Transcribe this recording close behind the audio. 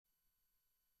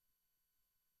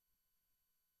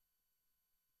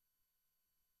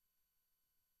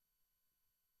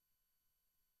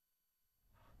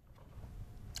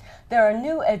There are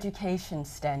new education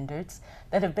standards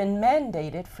that have been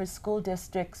mandated for school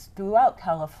districts throughout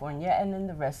California and in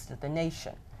the rest of the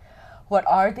nation. What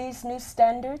are these new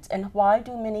standards, and why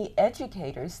do many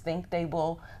educators think they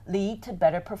will lead to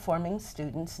better performing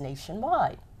students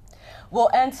nationwide?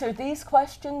 We'll answer these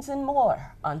questions and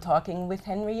more on Talking with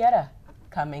Henrietta,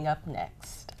 coming up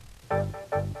next.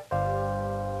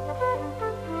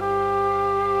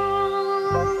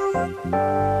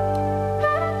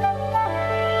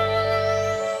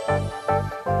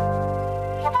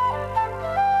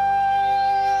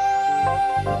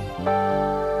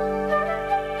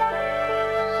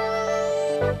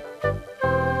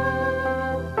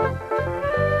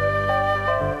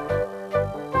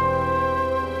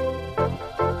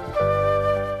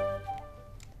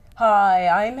 Hi,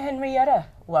 I'm Henrietta.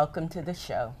 Welcome to the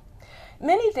show.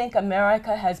 Many think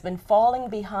America has been falling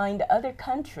behind other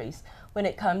countries when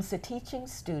it comes to teaching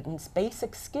students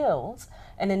basic skills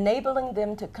and enabling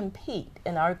them to compete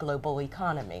in our global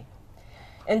economy.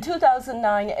 In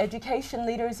 2009, education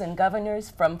leaders and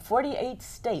governors from 48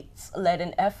 states led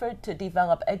an effort to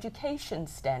develop education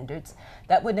standards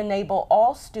that would enable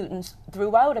all students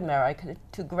throughout America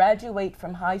to graduate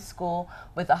from high school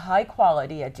with a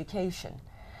high-quality education.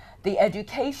 The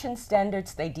education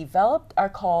standards they developed are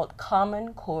called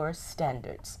Common Core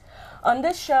Standards. On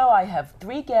this show, I have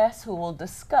 3 guests who will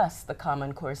discuss the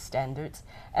Common Core Standards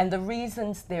and the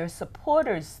reasons their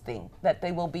supporters think that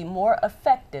they will be more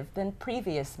effective than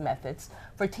previous methods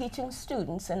for teaching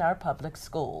students in our public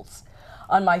schools.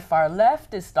 On my far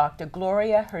left is Dr.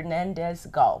 Gloria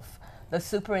Hernandez-Golf, the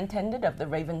superintendent of the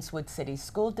Ravenswood City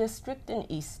School District in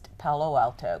East Palo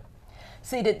Alto.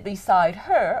 Seated beside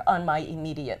her, on my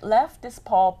immediate left, is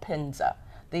Paul Pinza,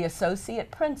 the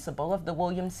associate principal of the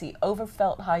William C.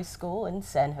 Overfelt High School in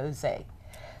San Jose.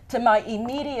 To my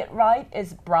immediate right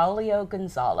is Braulio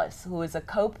Gonzalez, who is a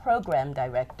co-program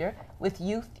director with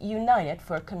Youth United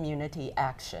for Community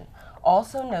Action,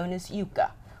 also known as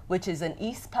YUCA, which is an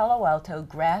East Palo Alto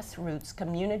grassroots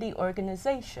community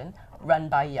organization run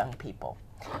by young people.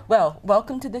 Well,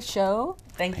 welcome to the show.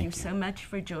 Thank you so much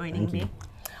for joining me.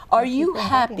 Are you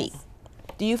happy?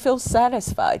 Do you feel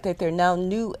satisfied that there are now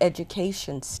new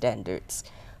education standards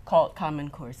called Common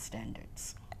Core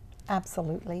Standards?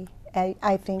 Absolutely.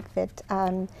 I think that,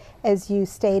 as you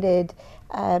stated,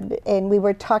 and we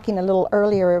were talking a little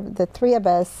earlier, the 3 of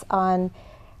us, on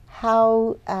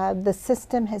how the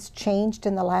system has changed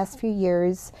in the last few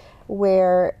years,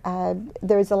 where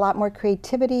there's a lot more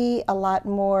creativity, a lot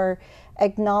more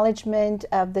acknowledgement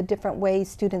of the different ways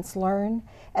students learn,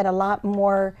 and a lot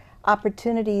more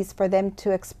opportunities for them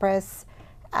to express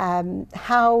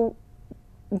how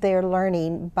they're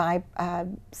learning by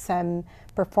some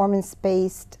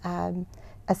performance-based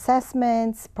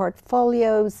assessments,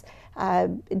 portfolios,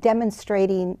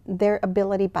 demonstrating their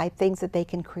ability by things that they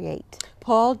can create.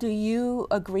 Paul, do you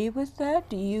agree with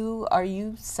that? Are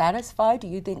you satisfied? Do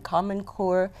you think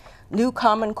new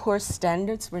Common Core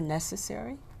standards were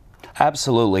necessary?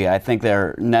 Absolutely. I think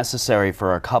they're necessary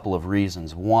for a couple of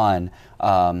reasons. One,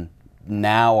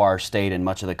 now our state and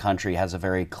much of the country has a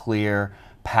very clear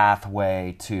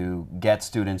pathway to get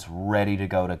students ready to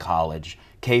go to college.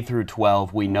 K through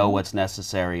 12, we know what's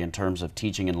necessary in terms of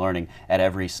teaching and learning at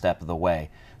every step of the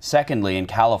way. Secondly, in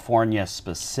California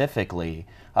specifically,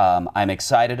 I'm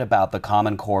excited about the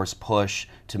Common Core's push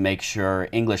to make sure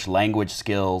English language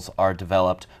skills are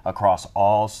developed across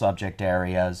all subject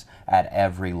areas at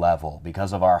every level.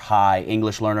 Because of our high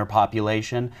English learner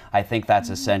population, I think that's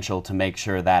essential to make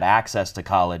sure that access to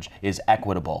college is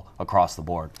equitable across the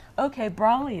board. Okay,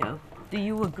 Braulio, do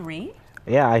you agree?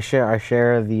 Yeah, I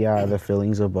share the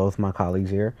feelings of both my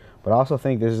colleagues here, but I also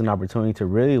think this is an opportunity to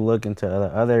really look into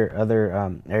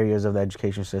other areas of the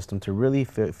education system to really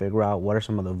figure out what are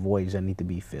some of the voids that need to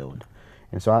be filled.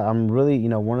 And so I'm really,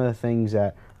 one of the things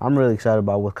that I'm really excited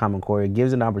about with Common Core, it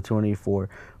gives an opportunity for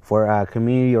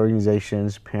community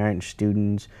organizations, parents,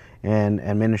 students, and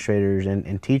administrators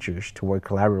and teachers to work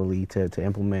collaboratively to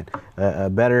implement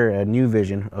a new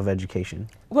vision of education.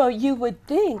 Well, you would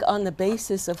think, on the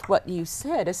basis of what you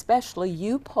said, especially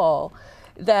you, Paul,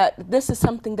 that this is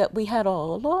something that we had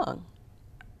all along,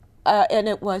 and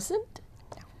it wasn't.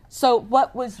 So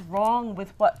what was wrong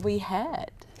with what we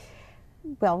had?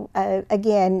 Well,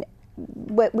 again,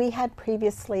 what we had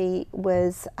previously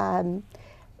was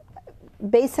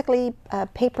basically a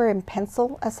paper and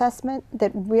pencil assessment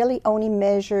that really only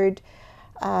measured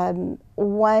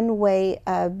one way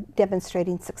of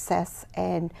demonstrating success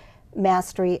and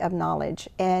mastery of knowledge.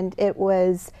 And it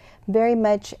was very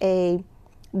much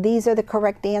these are the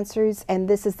correct answers, and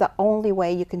this is the only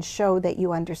way you can show that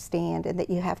you understand and that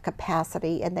you have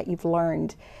capacity and that you've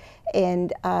learned.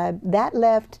 And that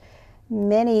left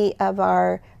many of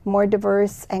our more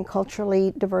diverse and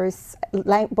culturally diverse,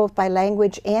 both by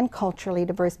language and culturally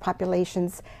diverse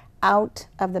populations out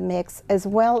of the mix, as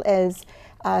well as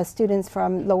students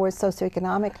from lower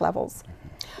socioeconomic levels.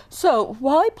 So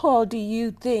why, Paul, do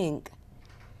you think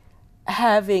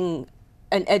having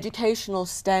an educational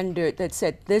standard that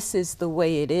said this is the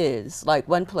way it is, like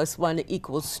 1 + 1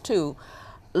 = 2,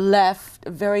 left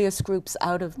various groups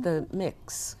out of the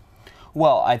mix?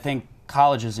 Well, I think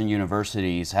colleges and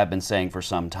universities have been saying for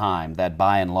some time that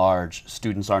by and large,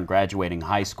 students aren't graduating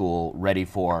high school ready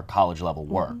for college level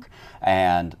work.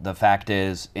 And the fact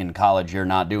is, in college, you're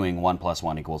not doing 1 +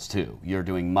 1 = 2. You're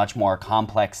doing much more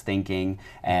complex thinking,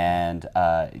 and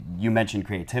you mentioned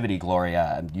creativity,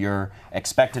 Gloria. You're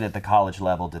expected at the college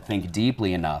level to think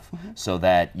deeply enough so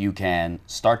that you can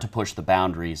start to push the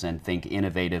boundaries and think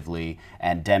innovatively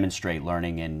and demonstrate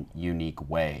learning in unique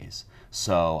ways.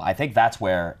 So I think that's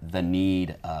where the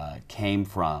need came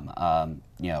from.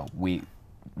 You know,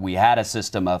 we had a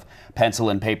system of pencil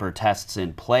and paper tests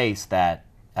in place that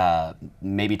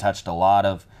maybe touched a lot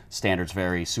of standards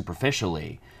very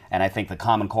superficially. And I think the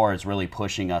Common Core is really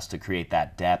pushing us to create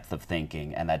that depth of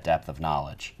thinking and that depth of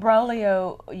knowledge.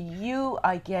 Braulio, you,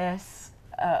 I guess,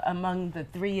 among the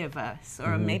three of us,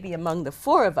 or maybe among the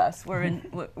four of us,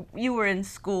 you were in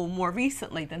school more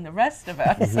recently than the rest of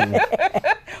us.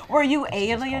 Were you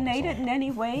alienated in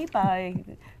any way by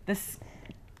this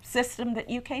system that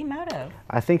you came out of?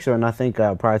 I think so, and I think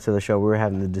prior to the show we were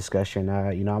having the discussion.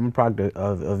 You know, I'm a product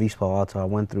of East Palo Alto. I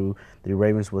went through the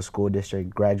Ravenswood School District,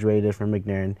 graduated from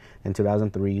McNairn in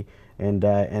 2003, and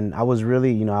I was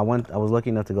really, you know, I was lucky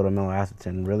enough to go to Menlo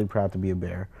Atherton, really proud to be a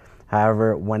Bear.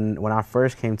 However, when I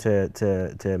first came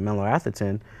to Menlo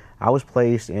Atherton, I was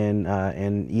placed in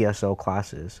ESO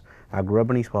classes. I grew up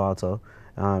in East Palo Alto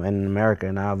and in America,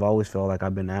 and I've always felt like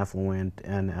I've been affluent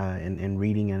in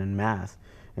reading and in math.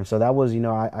 And so that was, you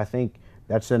know, I think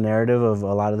that's the narrative of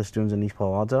a lot of the students in East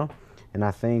Palo Alto. And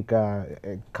I think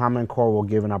Common Core will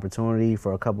give an opportunity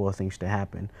for a couple of things to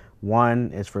happen.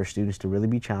 One is for students to really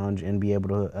be challenged and be able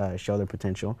to show their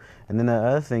potential. And then the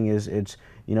other thing is it's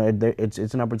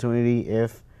an opportunity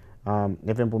if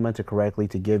implemented correctly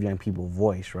to give young people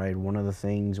voice, right? One of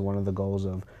the goals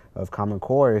of Common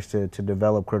Core is to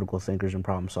develop critical thinkers and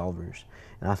problem solvers.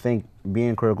 And I think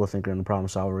being a critical thinker and a problem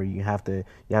solver, you have to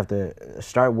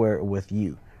start with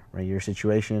you, right? Your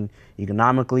situation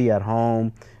economically at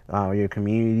home, your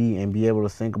community, and be able to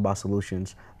think about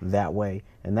solutions that way.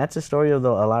 And that's the story of a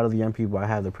lot of the young people I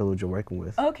have the privilege of working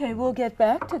with. Okay, we'll get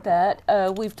back to that.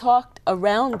 We've talked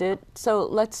around it, so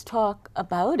let's talk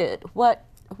about it. What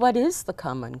is the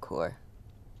Common Core?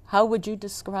 How would you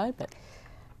describe it?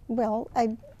 Well,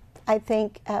 I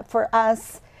think for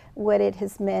us, what it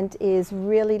has meant is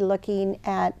really looking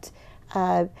at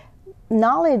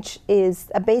knowledge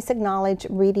is a basic knowledge,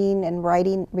 reading and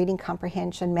writing, reading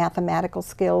comprehension, mathematical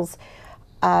skills.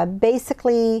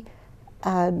 Basically,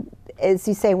 as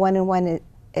you say, 1 and 1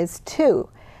 is 2.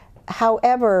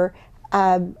 However,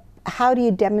 how do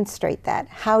you demonstrate that?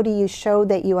 How do you show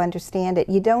that you understand it?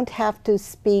 You don't have to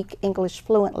speak English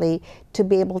fluently to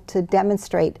be able to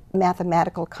demonstrate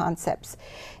mathematical concepts.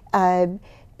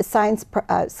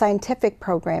 Scientific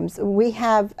programs. We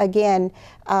have, again,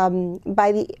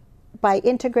 by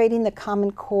integrating the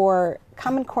Common Core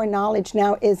knowledge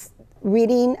now is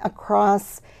reading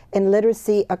across and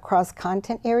literacy across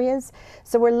content areas.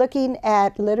 So we're looking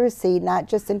at literacy not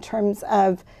just in terms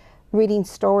of reading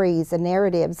stories and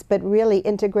narratives, but really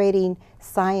integrating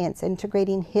science,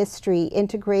 integrating history,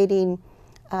 integrating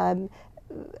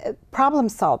problem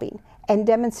solving, and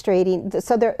demonstrating.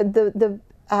 So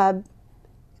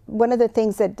one of the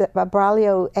things that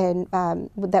Braulio and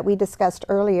that we discussed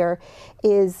earlier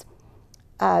is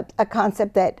a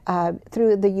concept that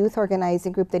through the youth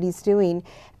organizing group that he's doing,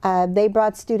 they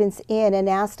brought students in and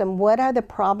asked them, what are the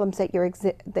problems that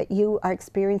you are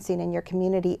experiencing in your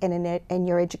community and in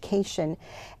your education,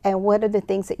 and what are the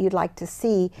things that you'd like to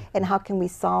see, and how can we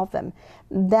solve them?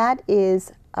 That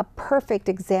is a perfect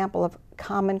example of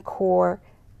Common Core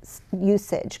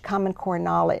usage, Common Core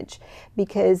knowledge,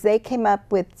 because they came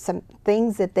up with some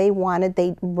things that they wanted.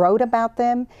 They wrote about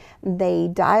them, they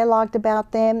dialogued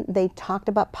about them, they talked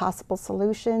about possible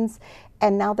solutions,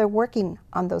 and now they're working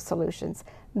on those solutions.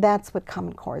 That's what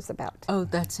Common Core is about. Oh,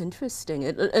 that's interesting.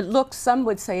 It looks, some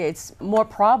would say it's more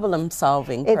problem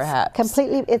solving, It's perhaps.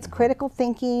 Completely, it's critical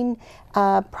thinking,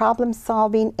 problem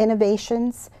solving,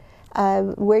 innovations.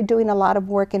 We're doing a lot of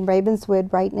work in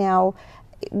Ravenswood right now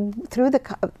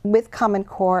with Common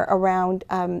Core around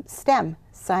STEM,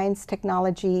 science,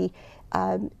 technology,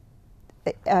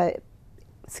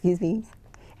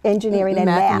 engineering and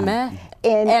math.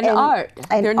 And art.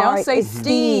 They're now art say is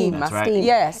STEAM. That's right. STEAM.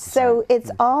 Yes. So it's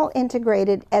all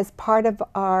integrated as part of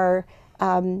our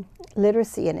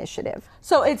literacy initiative.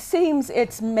 So it seems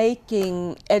it's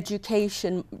making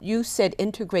education, you said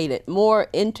integrated, more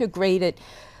integrated,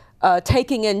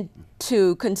 taking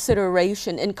into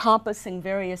consideration, encompassing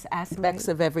various aspects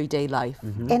of everyday life.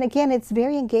 And again, it's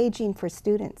very engaging for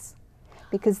students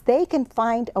because they can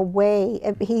find a way.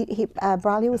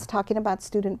 Brawley was talking about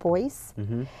student voice.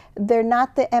 They're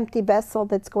not the empty vessel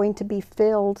that's going to be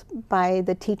filled by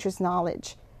the teacher's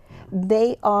knowledge.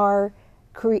 They are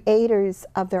creators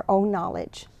of their own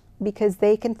knowledge because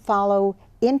they can follow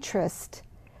interest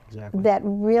that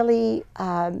really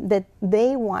that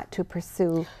they want to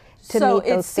pursue to meet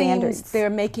those standards. So it seems they're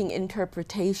making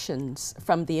interpretations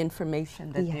from the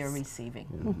information that they're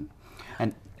receiving.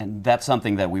 And that's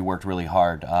something that we worked really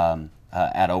hard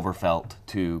at Overfelt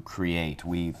to create.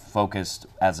 We focused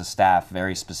as a staff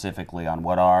very specifically on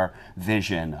what our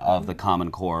vision of the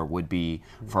Common Core would be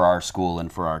for our school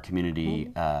and for our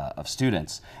community of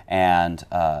students. And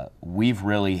we've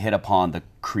really hit upon the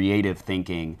creative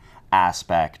thinking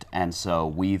aspect, and so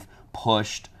we've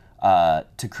pushed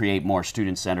to create more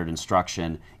student-centered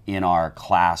instruction in our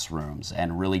classrooms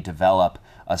and really develop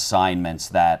assignments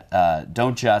that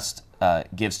don't just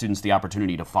give students the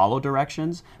opportunity to follow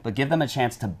directions, but give them a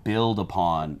chance to build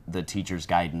upon the teacher's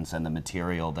guidance and the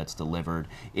material that's delivered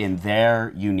in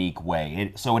their unique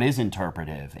way. So it is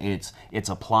interpretive. It's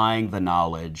applying the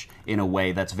knowledge in a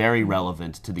way that's very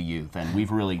relevant to the youth, and we've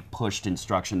really pushed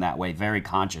instruction that way very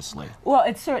consciously. Well,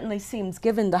 it certainly seems,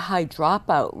 given the high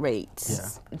dropout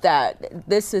rates, that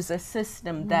this is a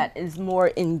system that is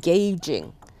more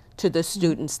engaging to the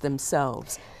students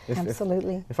themselves.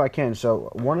 Absolutely. If I can, so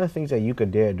one of the things that Yuka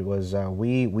did was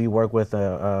we work with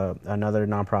another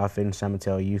nonprofit in San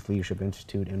Mateo, Youth Leadership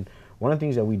Institute, and one of the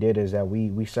things that we did is that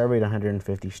we surveyed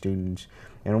 150 students,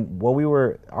 and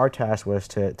our task was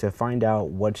to find out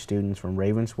what students from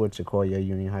Ravenswood, Sequoia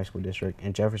Union High School District,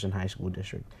 and Jefferson High School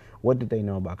District, what did they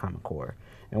know about Common Core?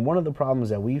 And one of the problems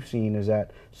that we've seen is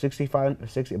that about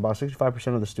 65%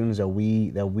 of the students that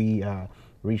we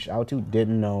reached out to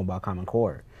didn't know about Common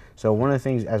Core. So one of the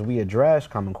things, as we address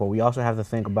Common Core, we also have to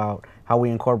think about how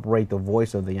we incorporate the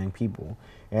voice of the young people.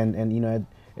 And you know,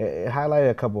 it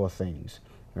highlighted a couple of things,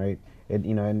 right?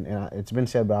 And it's been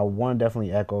said, but I want to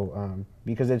definitely echo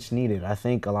because it's needed. I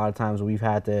think a lot of times we've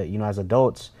had to, you know, as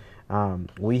adults,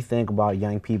 we think about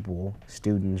young people,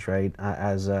 students, right,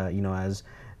 as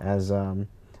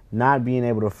not being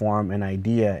able to form an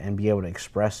idea and be able to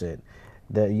express it.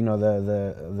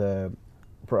 The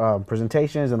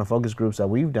presentations and the focus groups that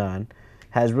we've done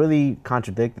has really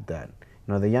contradicted that.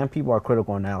 You know, the young people are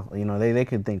critical now. You know, they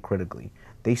can think critically.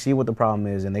 They see what the problem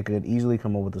is and they could easily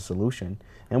come up with a solution.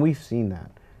 And we've seen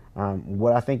that.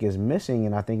 What I think is missing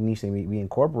and I think needs to be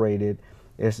incorporated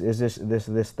is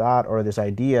this thought or this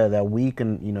idea that we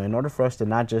can, you know, in order for us to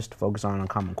not just focus on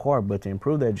Common Core, but to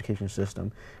improve the education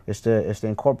system, is to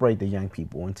incorporate the young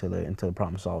people into the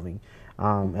problem solving,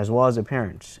 as well as the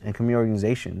parents and community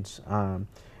organizations.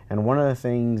 And one of the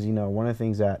things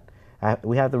that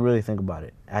we have to really think about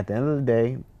it. At the end of the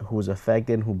day, who's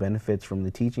affected and who benefits from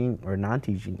the teaching or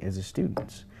non-teaching is the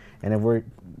students. And if we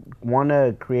want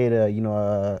to create a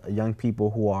young people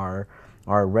who are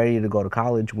ready to go to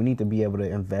college, we need to be able to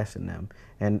invest in them.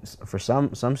 And for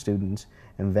some students,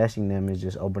 investing in them is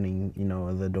just opening, you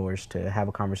know, the doors to have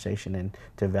a conversation and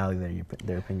to value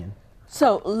their opinion.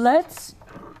 So let's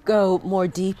go more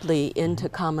deeply into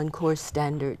Common Core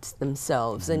standards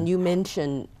themselves. And you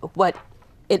mentioned what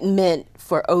it meant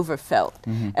for Overfelt.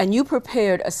 And you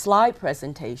prepared a slide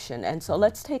presentation, and so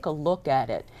let's take a look at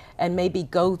it and maybe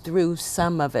go through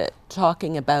some of it,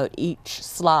 talking about each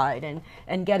slide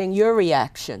and getting your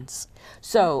reactions.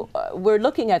 So we're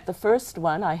looking at the first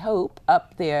one, I hope,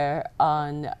 up there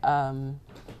on,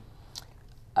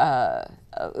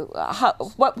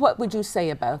 what would you say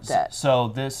about that? So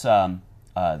this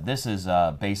is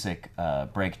a basic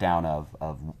breakdown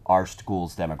of our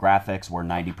school's demographics. We're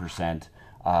 90%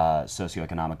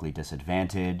 socioeconomically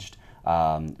disadvantaged.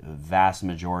 Vast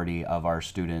majority of our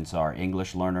students are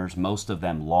English learners, most of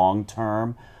them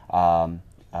long-term. A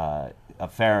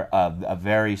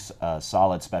very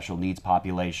solid special needs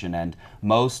population, and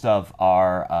most of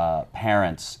our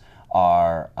parents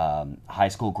are high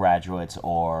school graduates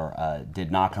or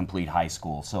did not complete high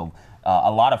school. So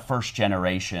a lot of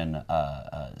first-generation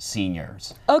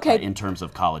seniors in terms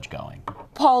of college going.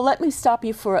 Paul, let me stop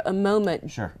you for a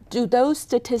moment. Sure. Do those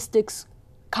statistics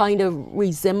kind of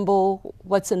resemble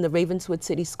what's in the Ravenswood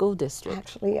City School District?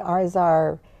 Actually, ours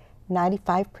are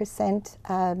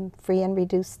 95% free and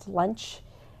reduced lunch,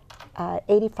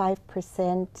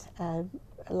 85%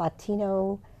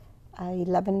 Latino,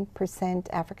 11%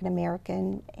 African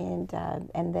American,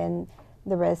 and then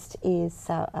the rest is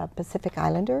Pacific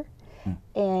Islander.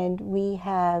 And we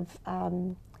have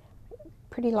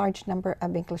pretty large number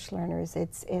of English learners.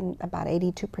 It's in about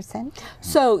 82%.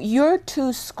 So your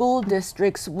two school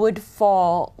districts would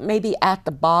fall maybe at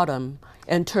the bottom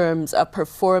in terms of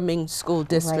performing school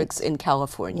districts in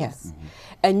California. Yes.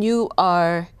 And you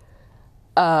are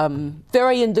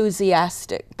very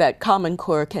enthusiastic that Common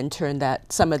Core can turn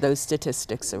some of those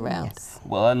statistics around. Yes.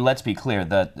 Well, and let's be clear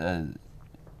that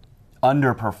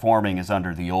underperforming is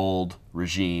under the old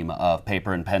regime of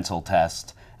paper and pencil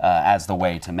test as the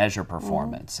way to measure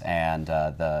performance. And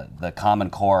the Common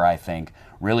Core, I think,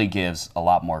 really gives a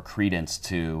lot more credence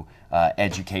to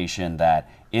education that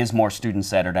is more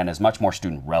student-centered and is much more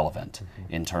student-relevant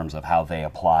in terms of how they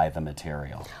apply the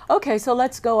material. Okay, so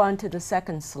let's go on to the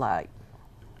second slide.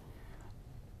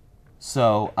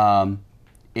 So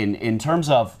in terms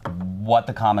of what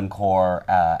the Common Core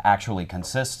actually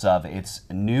consists of, it's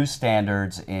new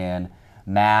standards in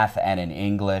math and in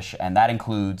English, and that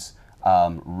includes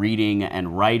reading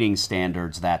and writing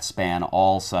standards that span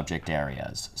all subject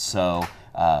areas. So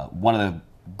one of the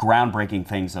groundbreaking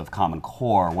things of Common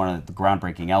Core, one of the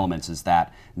groundbreaking elements is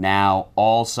that now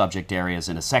all subject areas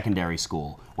in a secondary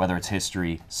school, whether it's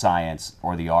history, science,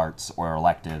 or the arts, or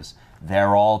electives,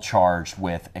 they're all charged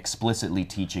with explicitly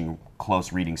teaching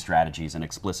close reading strategies and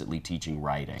explicitly teaching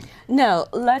writing. Now,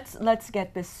 let's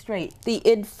get this straight. The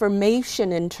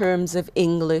information in terms of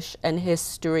English and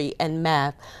history and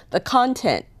math, the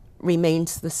content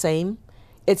remains the same.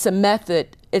 It's a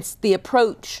method, it's the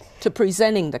approach to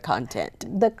presenting the content.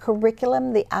 The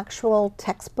curriculum, the actual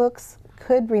textbooks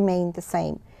could remain the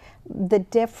same. The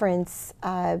difference,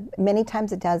 many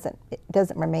times it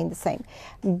doesn't remain the same.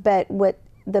 But what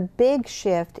the big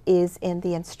shift is in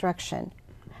the instruction,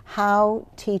 how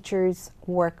teachers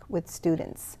work with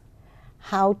students,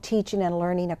 how teaching and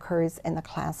learning occurs in the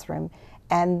classroom,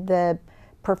 and the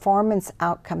performance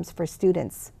outcomes for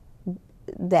students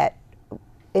that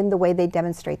in the way they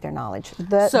demonstrate their knowledge.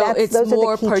 So it's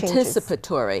more key changes.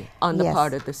 participatory on the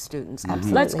part of the students.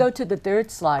 Absolutely. Let's go to the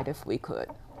third slide if we could.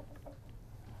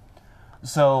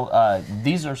 So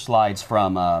these are slides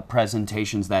from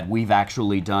presentations that we've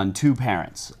actually done to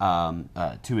parents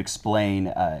to explain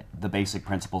the basic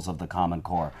principles of the Common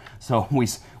Core. So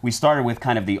we started with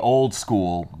kind of the old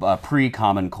school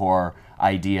pre-Common Core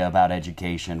idea about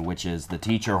education, which is the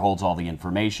teacher holds all the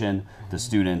information, the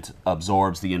student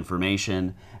absorbs the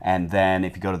information, and then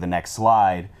if you go to the next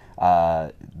slide,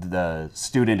 the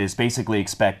student is basically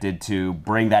expected to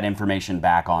bring that information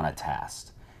back on a test.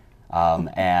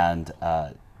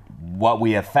 What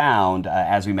we have found,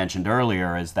 as we mentioned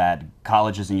earlier, is that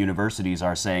colleges and universities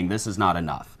are saying this is not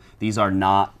enough. These are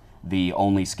not the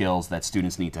only skills that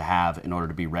students need to have in order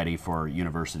to be ready for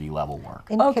university level work.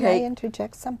 And can I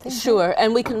interject something? Sure,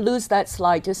 and we can lose that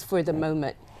slide just for the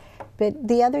moment. But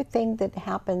the other thing that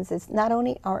happens is not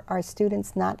only are our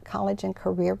students not college and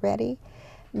career ready,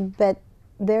 but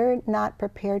they're not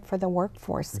prepared for the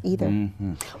workforce either.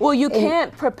 Mm-hmm. Well, you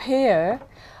can't prepare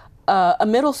a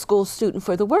middle school student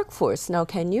for the workforce, now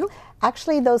can you?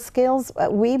 Actually, those skills,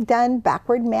 we've done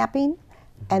backward mapping,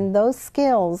 and those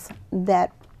skills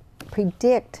that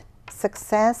predict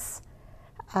success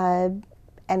and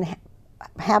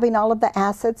having all of the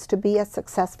assets to be a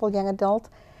successful young adult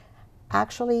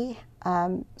actually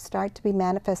start to be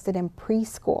manifested in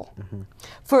preschool. Mm-hmm.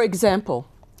 For example,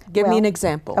 give me an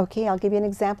example. Okay, I'll give you an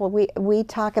example. We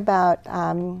talk about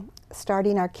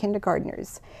starting our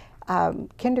kindergartners.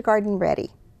 Kindergarten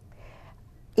ready.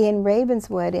 In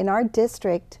Ravenswood, in our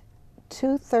district,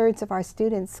 2/3 of our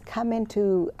students come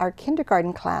into our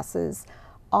kindergarten classes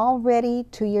already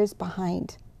 2 years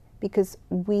behind because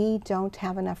we don't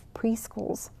have enough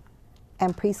preschools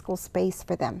and preschool space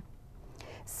for them.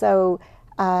 So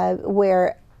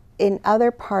where in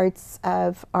other parts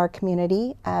of our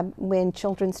community, when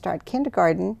children start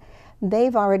kindergarten,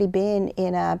 they've already been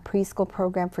in a preschool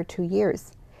program for 2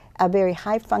 years. A very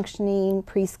high-functioning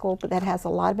preschool that has a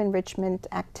lot of enrichment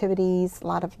activities, a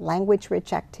lot of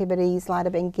language-rich activities, a lot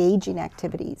of engaging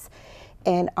activities.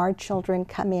 And our children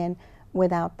come in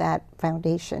without that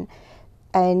foundation.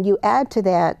 And you add to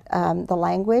that the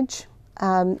language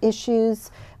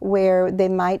issues where they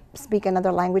might speak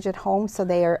another language at home, so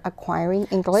they are acquiring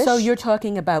English. So you're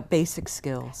talking about basic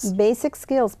skills. Basic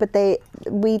skills, but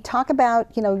we talk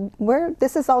about,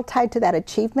 this is all tied to that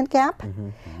achievement gap,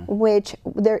 which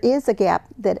there is a gap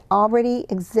that already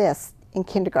exists in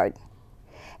kindergarten.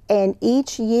 And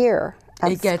each year,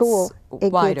 of It gets school,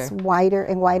 it wider. gets wider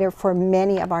and wider for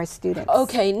many of our students.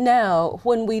 Okay, now,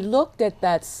 when we looked at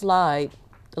that slide,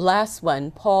 the last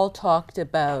one, Paul talked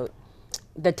about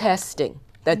the testing,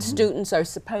 that students are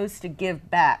supposed to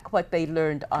give back what they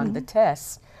learned on the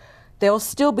tests. They'll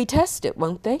still be tested,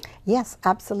 won't they? Yes,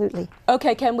 absolutely.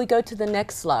 Okay, can we go to the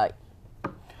next slide?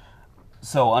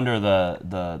 So under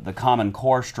the Common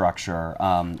Core structure,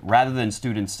 rather than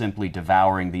students simply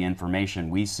devouring the information,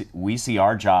 we see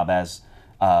our job as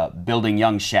building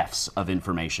young chefs of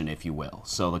information, if you will.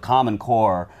 So the Common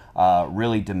Core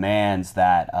really demands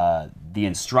that the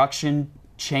instruction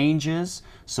changes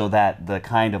so that the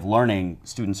kind of learning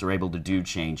students are able to do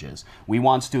changes. We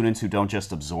want students who don't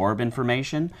just absorb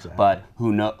information, but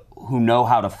who know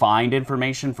how to find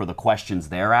information for the questions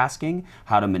they're asking,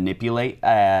 how to manipulate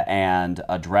and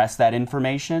address that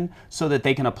information so that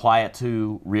they can apply it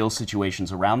to real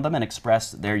situations around them and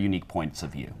express their unique points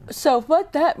of view. So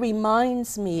what that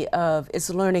reminds me of is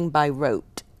learning by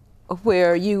rote,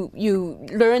 where you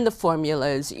learn the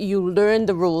formulas, you learn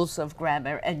the rules of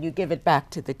grammar, and you give it back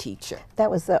to the teacher.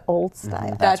 That was the old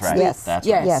style. That's right. Yes. That's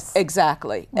yes, right. Yes.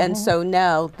 exactly. And so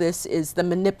now this is the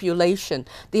manipulation,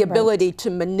 the ability to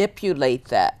manipulate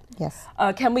that. Yes.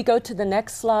 Can we go to the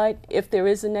next slide, if there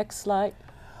is a next slide?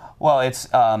 Well, it's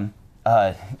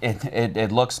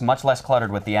it looks much less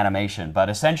cluttered with the animation, but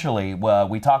essentially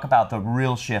we talk about the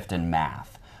real shift in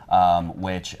math.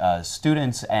 Which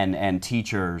students and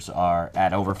teachers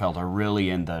at Overfeld are really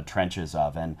in the trenches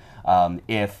of. And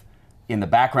if in the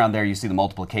background there you see the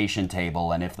multiplication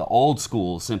table, and if the old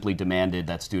school simply demanded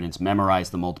that students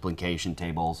memorize the multiplication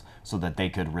tables so that they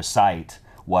could recite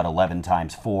what 11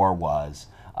 times 4 was,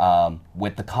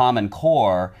 with the Common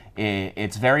Core,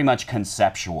 it's very much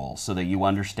conceptual so that you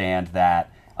understand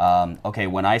that okay,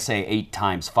 when I say 8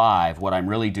 times 5, what I'm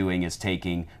really doing is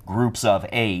taking groups of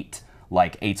 8,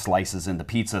 like 8 slices in the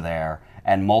pizza there,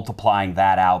 and multiplying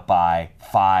that out by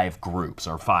 5 groups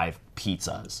or 5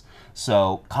 pizzas.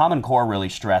 So Common Core really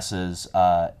stresses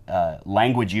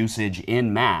language usage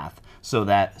in math so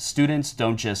that students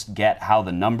don't just get how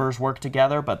the numbers work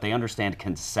together, but they understand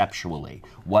conceptually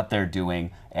what they're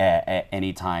doing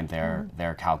anytime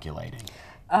they're calculating.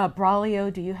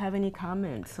 Braulio, do you have any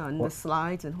comments on the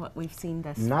slides and what we've seen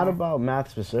thus far? Not about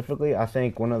math specifically. I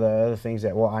think one of the other things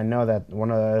that, I know that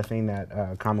one of the other things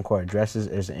that Common Core addresses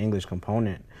is the English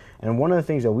component. And one of the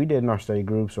things that we did in our study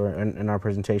groups or in our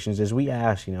presentations is we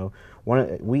asked,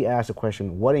 we asked the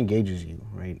question, what engages you,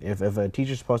 right? If a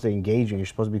teacher's supposed to engage you, you're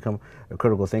supposed to become a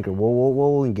critical thinker, what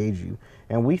will engage you?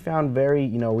 And we found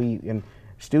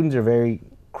students are very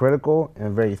critical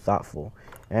and very thoughtful.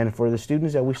 And for the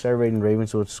students that we surveyed in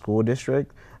Ravenswood School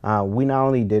District, we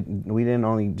didn't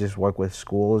only just work with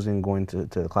schools and going to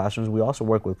the classrooms, we also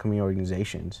work with community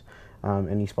organizations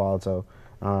in East Palo Alto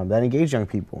that engage young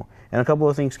people. And a couple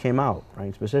of things came out,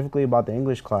 right? Specifically about the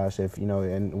English class,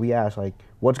 and we asked, like,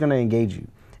 what's gonna engage you?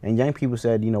 And young people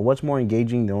said, what's more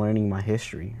engaging than learning my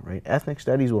history, right? Ethnic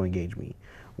studies will engage me.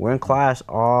 We're in class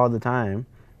all the time,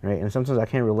 right? And sometimes I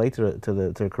can't relate to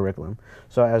the curriculum.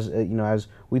 So as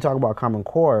we talk about Common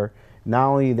Core, not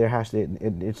only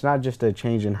it's not just a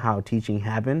change in how teaching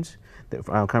happens that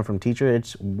come from teacher.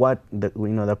 It's what the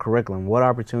curriculum. What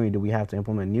opportunity do we have to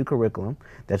implement new curriculum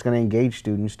that's going to engage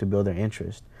students to build their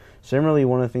interest? Similarly,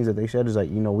 one of the things that they said is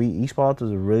East Palo Alto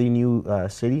is a really new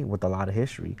city with a lot of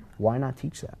history. Why not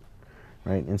teach that,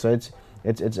 right? And so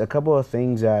it's a couple of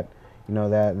things that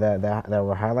that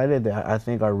were highlighted that I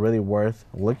think are really worth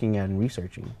looking at and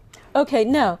researching. Okay,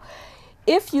 now,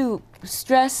 if you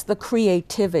stress the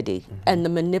creativity and the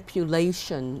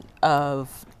manipulation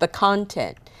of the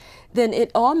content, then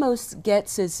it almost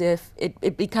gets as if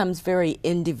it becomes very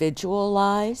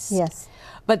individualized. Yes.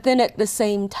 But then at the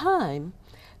same time,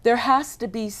 there has to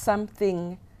be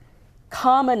something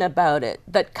common about it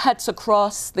that cuts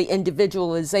across the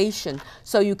individualization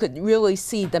so you could really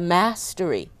see the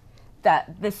mastery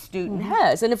that the student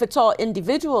has. And if it's all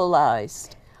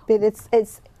individualized. But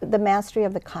it's the mastery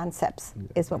of the concepts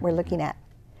is what we're looking at.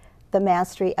 The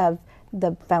mastery of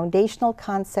the foundational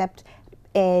concept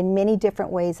and many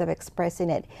different ways of expressing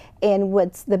it. And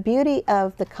what's the beauty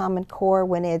of the Common Core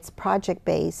when it's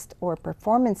project-based or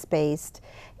performance-based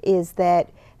is that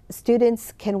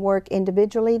students can work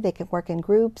individually, they can work in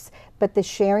groups, but the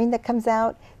sharing that comes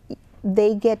out,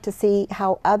 they get to see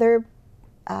how other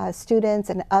students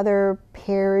and other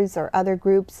pairs or other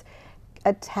groups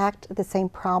attacked the same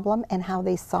problem and how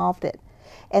they solved it.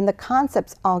 And the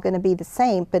concept's all going to be the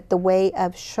same, but the way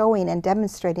of showing and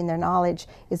demonstrating their knowledge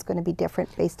is going to be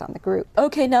different based on the group.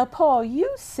 Okay, now Paul,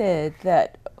 you said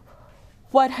that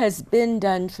what has been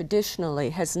done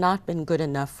traditionally has not been good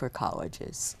enough for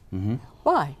colleges.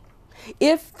 Why?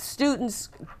 If students,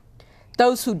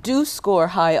 those who do score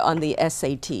high on the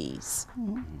SATs,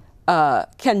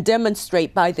 can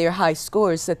demonstrate by their high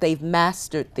scores that they've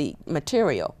mastered the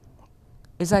material,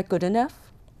 is that good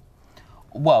enough?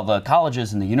 Well, the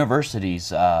colleges and the universities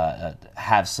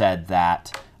have said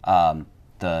that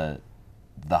the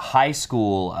high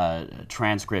school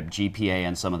transcript GPA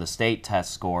and some of the state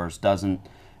test scores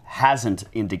hasn't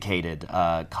indicated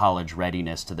college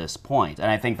readiness to this point. And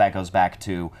I think that goes back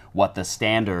to what the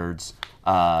standards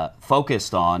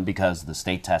focused on, because the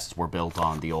state tests were built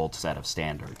on the old set of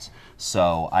standards.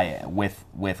 So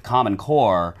with Common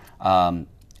Core,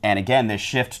 and again, this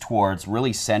shift towards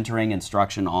really centering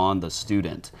instruction on the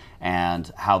student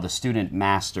and how the student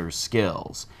masters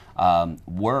skills.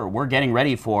 We're getting them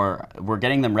ready for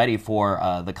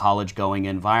the college-going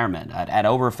environment. At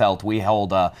Overfelt, we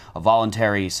hold a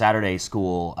voluntary Saturday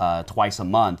school twice a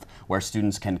month, where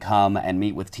students can come and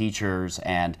meet with teachers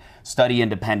and study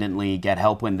independently, get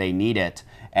help when they need it,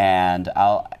 and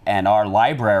our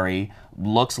library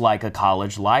looks like a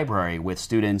college library, with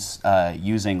students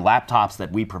using laptops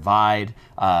that we provide.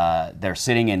 They're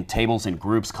sitting in tables and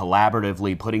groups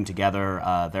collaboratively putting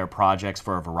together their projects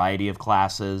for a variety of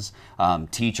classes.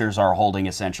 Teachers are holding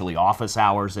essentially office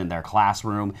hours in their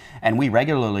classroom, and we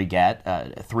regularly get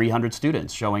 300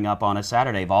 students showing up on a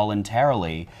Saturday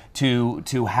voluntarily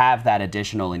to have that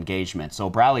additional engagement.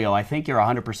 So Braulio, I think you're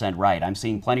 100% right. I'm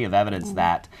seeing plenty of evidence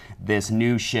that this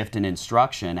new shift in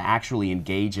instruction actually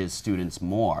engages students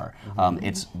more.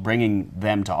 It's bringing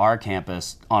them to our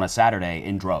campus on a Saturday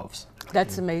in droves.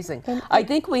 That's amazing. I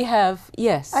think we have,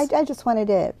 yes. I just wanted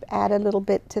to add a little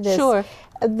bit to this. Sure.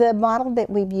 The model that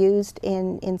we've used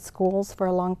in schools for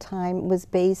a long time was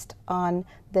based on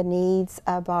the needs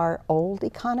of our old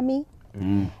economy.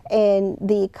 And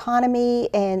the economy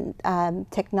and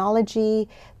technology,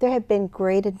 there have been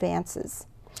great advances.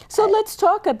 So let's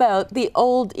talk about the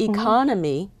old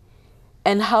economy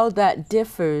and how that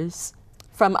differs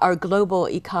from our global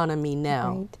economy now.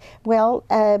 Right. Well,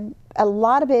 a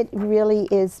lot of it really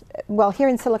is, well, here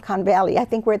in Silicon Valley, I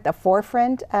think we're at the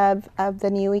forefront of the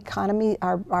new economy,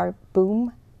 our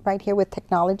boom right here with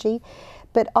technology.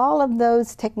 But all of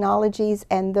those technologies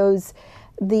and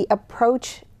the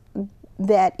approach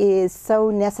that is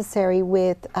so necessary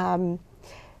with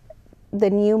the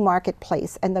new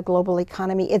marketplace and the global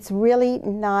economy, it's really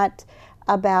not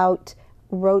about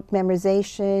rote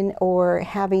memorization or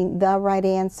having the right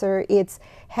answer. It's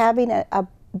having a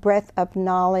breadth of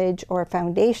knowledge or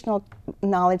foundational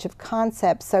knowledge of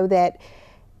concepts, so that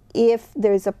if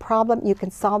there's a problem, you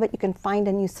can solve it, you can find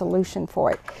a new solution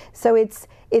for it. So it's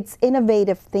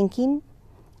innovative thinking,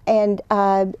 and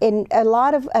in a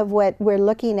lot of what we're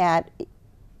looking at,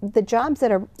 the jobs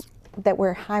that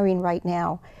we're hiring right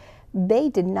now, they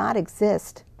did not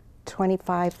exist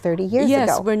 25, 30 years ago.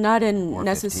 Yes, we're not in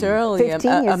necessarily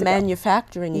a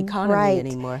manufacturing economy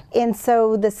anymore. And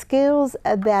so the skills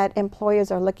that employers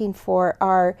are looking for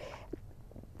are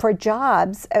for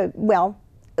jobs,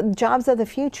 jobs of the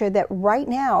future that right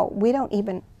now we don't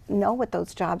even know what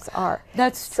those jobs are.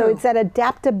 That's true. So it's that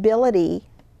adaptability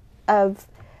of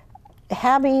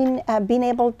having, being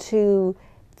able to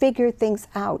figure things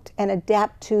out and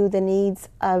adapt to the needs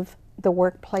of the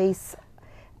workplace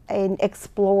and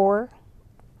explore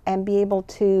and be able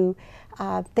to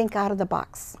think out of the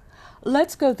box.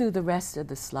 Let's go through the rest of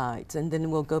the slides, and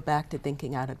then we'll go back to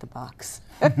thinking out of the box.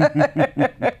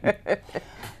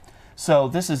 So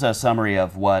this is a summary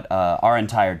of what our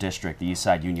entire district, the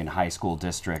Eastside Union High School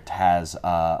District, has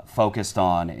focused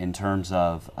on in terms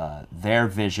of their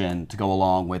vision to go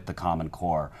along with the Common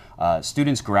Core.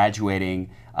 Students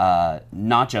graduating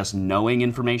not just knowing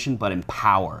information, but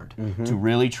empowered to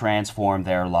really transform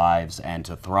their lives and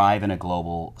to thrive in a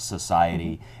global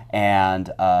society. And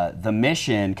the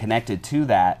mission connected to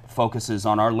that focuses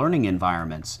on our learning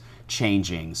environments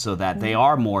changing so that they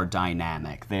are more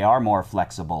dynamic, they are more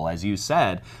flexible. As you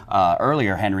said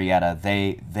earlier, Henrietta,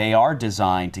 they are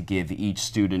designed to give each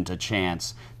student a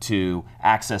chance to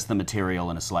access the material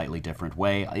in a slightly different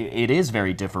way. It is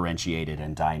very differentiated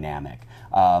and dynamic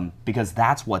because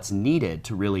that's what's needed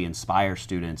to really inspire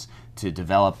students to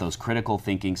develop those critical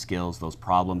thinking skills, those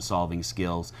problem-solving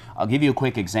skills. I'll give you a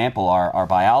quick example. Our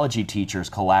biology teachers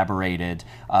collaborated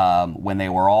when they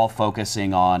were all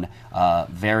focusing on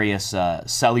various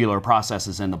cellular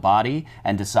processes in the body,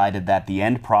 and decided that the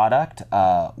end product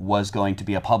was going to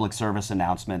be a public service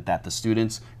announcement that the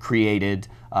students created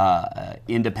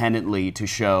independently to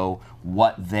show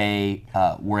what they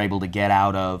were able to get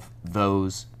out of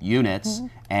those units.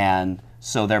 And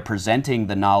So they're presenting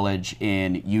the knowledge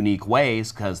in unique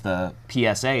ways because the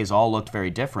PSAs all looked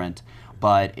very different,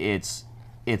 but it's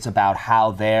about how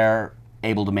they're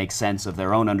able to make sense of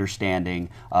their own understanding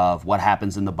of what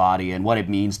happens in the body and what it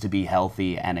means to be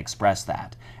healthy and express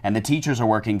that. And the teachers are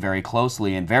working very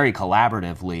closely and very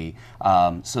collaboratively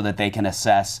so that they can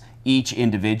assess each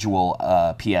individual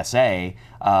PSA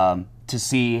to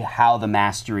see how the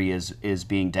mastery is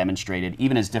being demonstrated,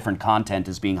 even as different content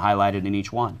is being highlighted in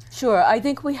each one. Sure. I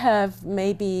think we have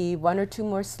maybe 1 or 2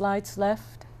 more slides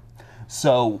left.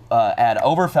 So at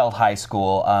Overfeld High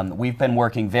School, we've been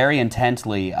working very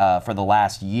intently for the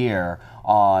last year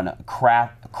on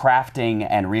crafting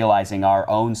and realizing our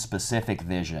own specific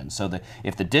vision. So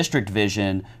if the district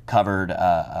vision covered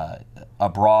a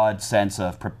broad sense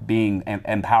of being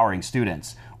empowering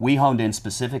students, we honed in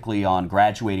specifically on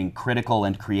graduating critical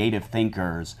and creative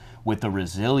thinkers with the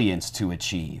resilience to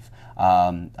achieve.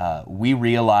 We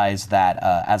realized that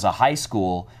as a high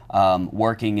school,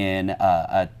 working in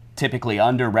a typically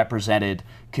underrepresented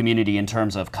community in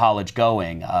terms of college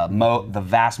going. The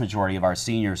vast majority of our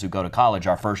seniors who go to college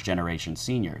are first generation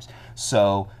seniors.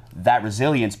 So that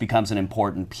resilience becomes an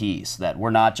important piece, that we're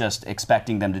not just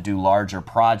expecting them to do larger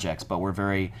projects, but we're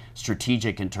very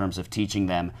strategic in terms of teaching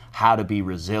them how to be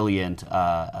resilient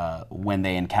when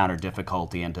they encounter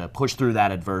difficulty and to push through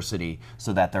that adversity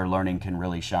so that their learning can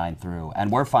really shine through.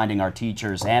 And we're finding our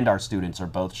teachers and our students are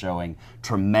both showing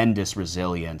tremendous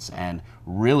resilience and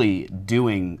really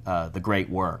doing the great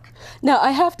work. Now,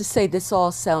 I have to say this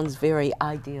all sounds very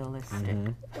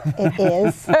idealistic. It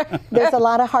is. There's a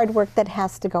lot of hard work that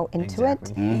has to go into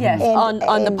it. Yes,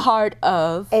 on the part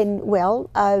of... And well,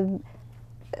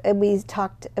 we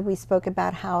spoke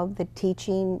about how the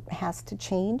teaching has to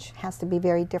change, has to be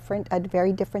very different. A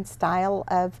very different style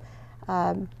of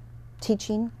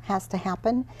teaching has to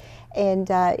happen, and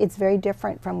it's very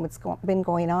different from what's been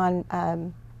going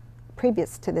on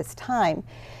previous to this time.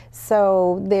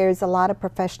 So there's a lot of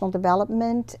professional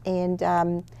development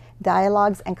and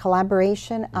dialogues and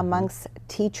collaboration amongst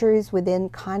teachers within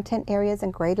content areas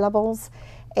and grade levels,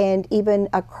 and even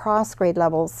across grade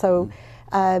levels. So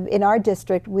in our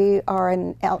district, we are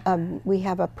we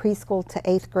have a preschool to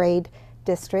 8th grade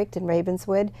district in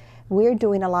Ravenswood. We're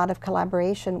doing a lot of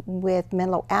collaboration with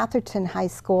Menlo Atherton High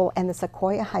School and the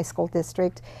Sequoia High School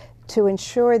district to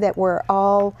ensure that we're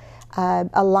all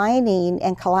aligning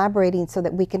and collaborating so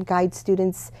that we can guide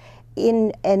students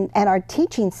and our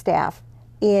teaching staff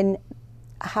in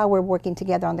how we're working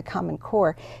together on the Common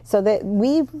Core. So that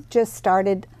we've just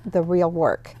started the real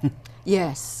work.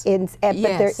 Yes. But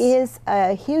there is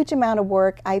a huge amount of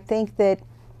work. I think that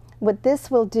what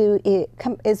this will do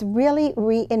is really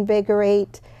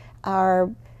reinvigorate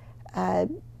our,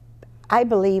 I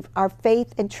believe, our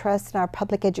faith and trust in our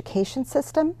public education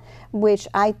system, which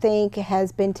I think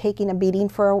has been taking a beating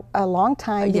for a long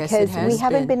time because we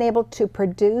haven't been able to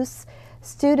produce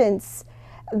students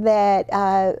that,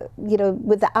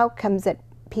 with the outcomes that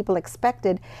people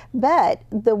expected. But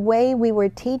the way we were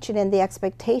teaching and the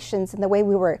expectations and the way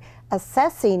we were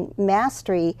assessing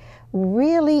mastery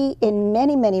really, in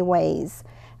many, many ways,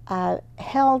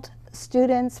 held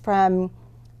students from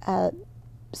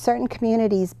certain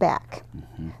communities back.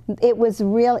 It was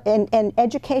real, and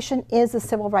education is a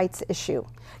civil rights issue.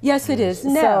 Yes, it is.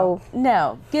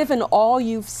 Now, given all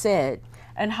you've said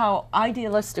and how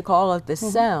idealistic all of this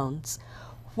sounds,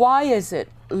 why is it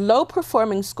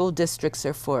low-performing school districts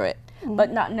are for it,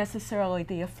 but not necessarily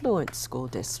the affluent school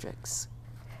districts?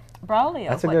 Braulio,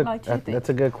 what might you think? That's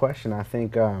a good question. I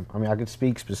think, I could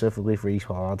speak specifically for East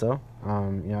Palo Alto,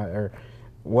 or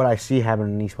what I see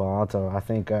happening in East Palo Alto. I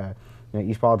think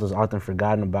East Palo Alto is often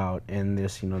forgotten about in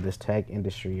this, this tech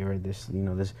industry or this,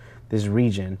 this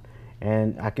region,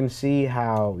 and I can see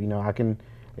how,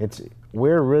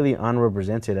 we're really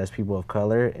unrepresented as people of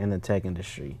color in the tech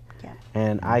industry. Yeah.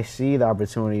 And I see the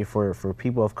opportunity for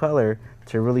people of color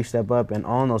to really step up and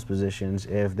own those positions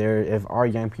if our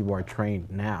young people are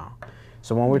trained now.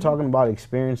 So when we're talking about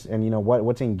experience and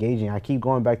what's engaging, I keep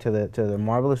going back to the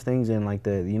marvelous things and like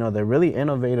the really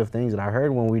innovative things that I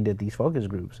heard when we did these focus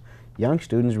groups. Young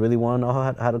students really want to know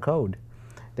how to code.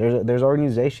 There's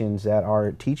organizations that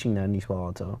are teaching that in East Palo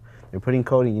Alto. They're putting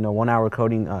coding, 1-hour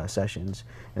coding sessions,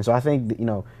 and so I think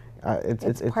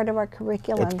it's part of our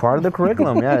curriculum. It's part of the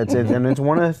curriculum, yeah. And it's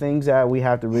one of the things that we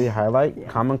have to really highlight. Yeah.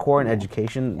 Common Core and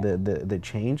education, the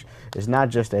change is not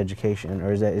just the education,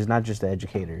 or is not just the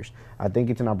educators. I think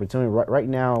it's an opportunity. Right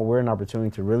now, we're an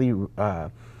opportunity to really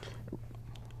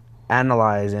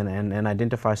analyze and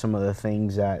identify some of the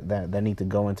things that need to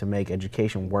go in to make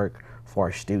education work for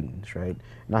our students, right?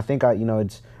 And I think I'm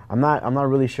not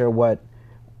really sure what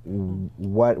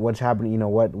what's happening,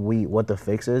 what the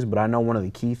fix is. But I know one of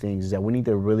the key things is that we need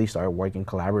to really start working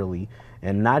collaboratively,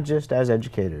 and not just as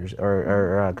educators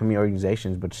or community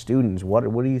organizations, but students. What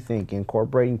do you think?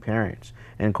 Incorporating parents,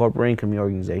 incorporating community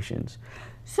organizations.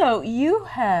 So you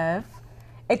have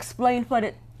explained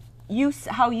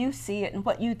how you see it and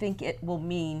what you think it will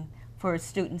mean for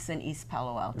students in East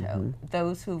Palo Alto,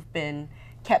 those who've been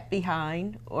kept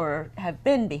behind or have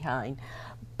been behind.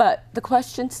 But the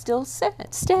question still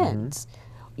stands.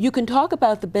 You can talk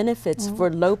about the benefits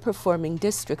for low-performing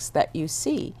districts that you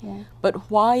see,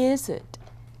 but why is it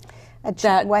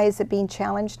why is it being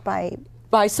challenged by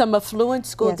some affluent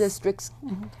school districts?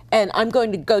 And I'm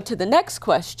going to go to the next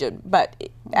question, but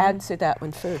answer that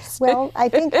one first. Well, I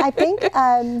think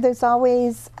there's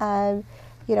always, I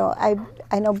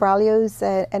know Braulio's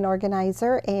an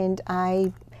organizer, and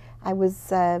I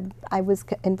was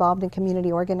involved in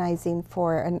community organizing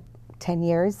for 10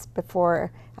 years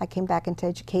before I came back into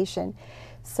education.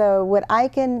 So what I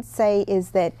can say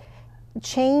is that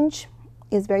change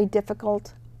is very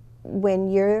difficult when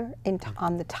you're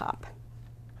on the top.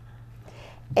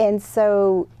 And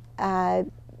so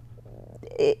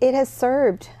it has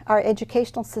served, our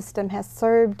educational system has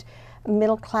served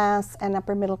middle class and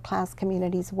upper middle class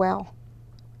communities well.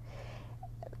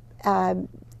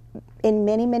 In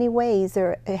many, many ways,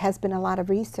 there has been a lot of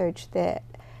research that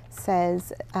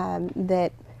says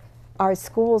that our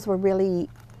schools were really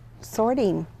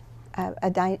sorting, a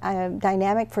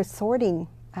dynamic for sorting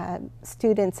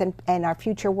students and our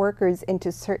future workers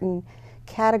into certain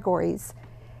categories.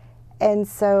 And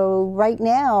so right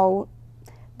now,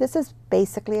 this is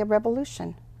basically a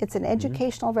revolution. It's an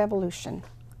educational revolution.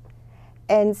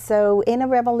 And so in a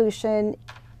revolution,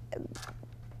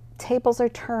 tables are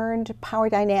turned, power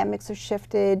dynamics are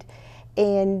shifted,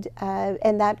 and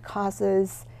that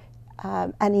causes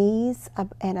unease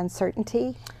and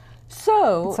uncertainty.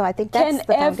 So I think that's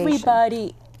the foundation.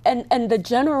 Everybody, and the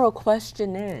general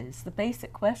question is, the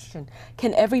basic question,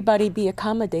 can everybody be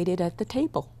accommodated at the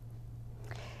table?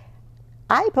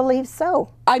 I believe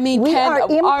so. I mean, we are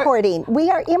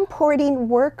importing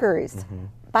workers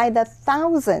by the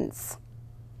thousands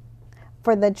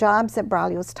for the jobs that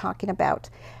Braulio was talking about.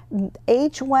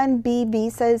 H-1B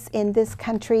visas in this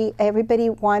country, everybody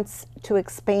wants to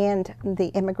expand the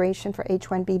immigration for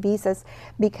H-1B visas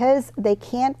because they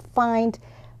can't find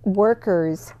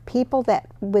workers, people that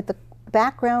with the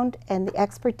background and the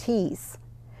expertise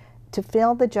to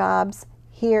fill the jobs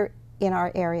here in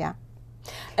our area.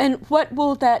 And what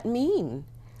will that mean?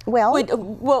 Well,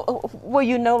 will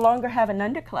you no longer have an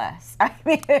underclass? I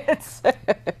mean, it's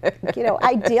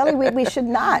ideally we should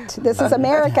not. This is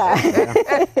America.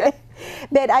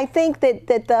 But I think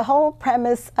that the whole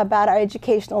premise about our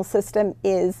educational system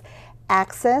is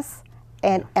access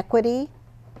and equity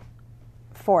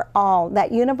for all.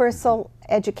 That universal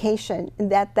education,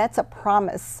 that's a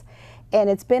promise.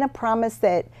 And it's been a promise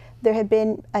that there had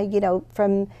been,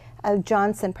 from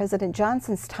President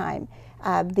Johnson's time,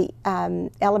 the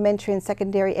Elementary and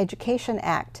Secondary Education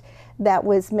Act that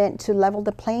was meant to level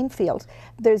the playing field.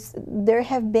 There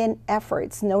have been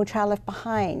efforts, No Child Left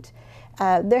Behind.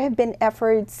 There have been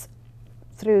efforts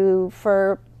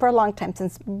for a long time,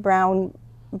 since Brown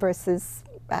versus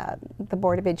the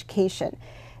Board of Education,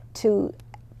 to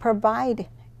provide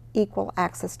equal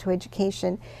access to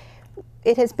education.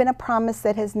 It has been a promise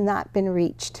that has not been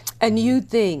reached. And you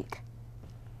think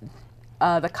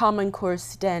the Common Core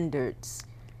standards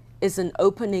is an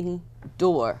opening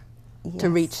door to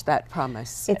reach that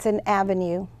promise? It's an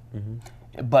avenue.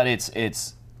 But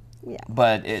it's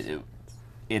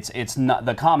not,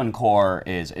 the Common Core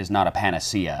is not a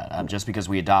panacea. Just because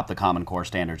we adopt the Common Core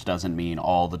standards doesn't mean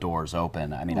all the doors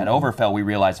open. I mean, at Overfell, we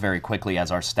realized very quickly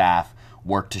as our staff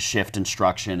work to shift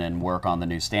instruction and work on the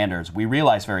new standards, we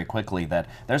realized very quickly that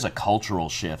there's a cultural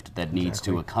shift that needs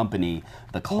to accompany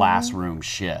the classroom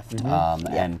shift.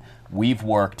 And we've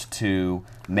worked to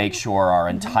make sure our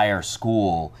entire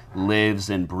school lives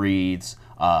and breathes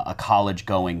a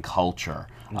college-going culture.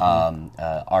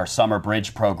 Our summer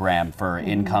bridge program for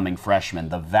incoming freshmen,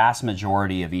 the vast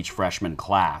majority of each freshman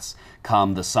class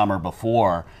come the summer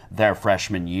before their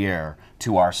freshman year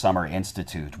to our summer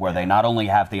institute, where they not only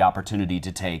have the opportunity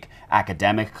to take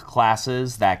academic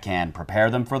classes that can prepare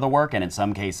them for the work and in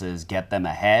some cases get them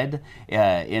ahead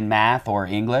in math or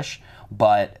English,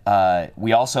 but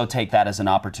we also take that as an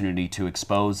opportunity to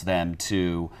expose them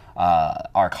to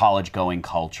our college-going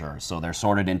culture. So they're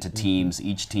sorted into teams.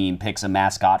 Each team picks a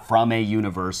mascot from a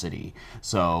university.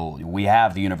 So we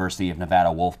have the University of Nevada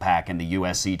Wolfpack and the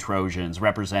USC Trojans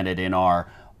represented in our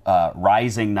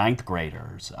rising ninth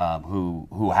graders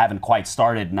who haven't quite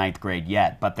started ninth grade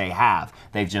yet, but they have.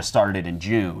 They've just started in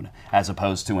June as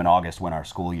opposed to in August when our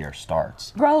school year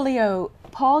starts. Braulio,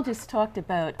 Paul just talked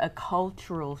about a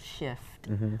cultural shift.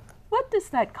 Mm-hmm. What does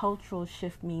that cultural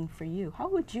shift mean for you? How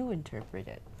would you interpret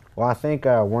it? Well, I think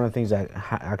one of the things that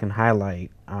I can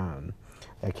highlight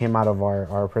that came out of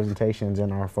our presentations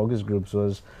and our focus groups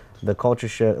was the culture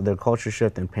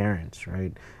shift in parents,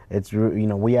 right? It's, you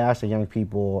know, we asked the young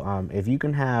people if you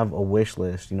can have a wish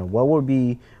list, you know,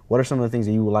 what are some of the things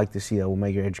that you would like to see that will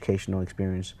make your educational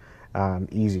experience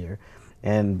easier?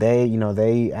 And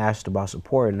they asked about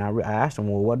support, and I asked them,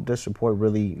 well, what does support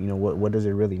really, you know, what does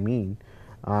it really mean?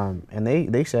 And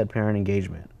they said parent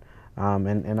engagement.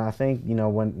 And I think, you know,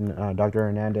 when Dr.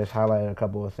 Hernandez highlighted a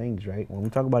couple of things, right? When we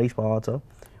talk about East Palo Alto,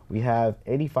 we have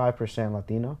 85%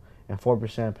 Latino and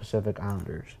 4% Pacific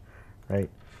Islanders, right?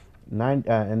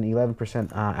 And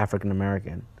 11% African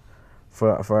American.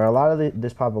 For a lot of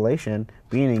this population,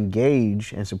 being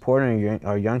engaged and supporting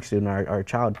our young student, our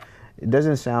child, it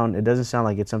doesn't sound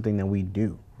like it's something that we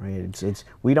do, right?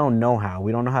 We don't know how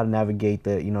to navigate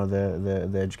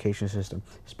the education system,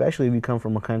 especially if you come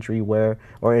from a country where,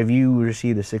 or if you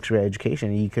received a sixth grade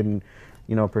education, you couldn't,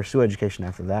 you know, pursue education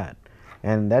after that.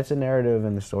 And that's a narrative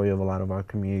and the story of a lot of our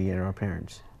community and our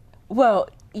parents. Well,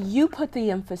 you put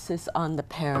the emphasis on the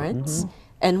parents,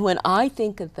 and when I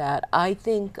think of that, I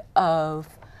think of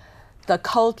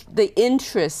the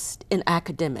interest in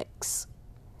academics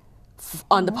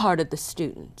on the part of the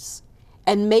students,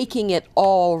 and making it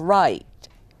all right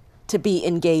to be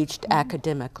engaged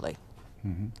academically.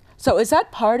 So is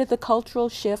that part of the cultural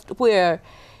shift, where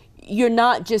you're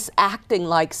not just acting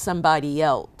like somebody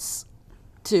else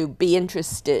to be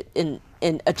interested in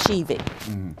achieving?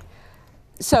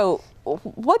 So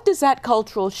what does that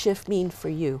cultural shift mean for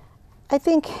you? I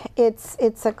think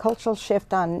it's a cultural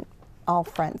shift on all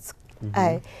fronts,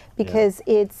 because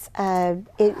it's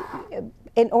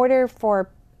in order for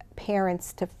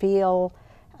parents to feel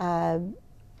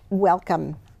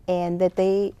welcome, and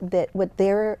that what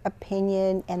their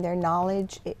opinion and their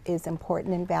knowledge is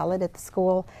important and valid at the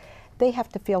school, they have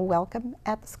to feel welcome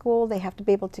at the school. They have to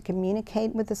be able to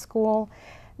communicate with the school.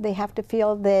 They have to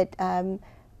feel that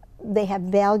they have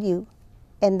value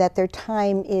and that their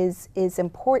time is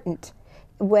important,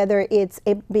 whether it's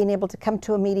being able to come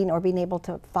to a meeting or being able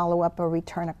to follow up or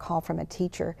return a call from a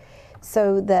teacher.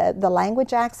 So the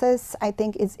language access, I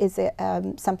think, is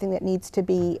something that needs to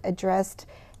be addressed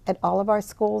at all of our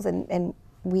schools, and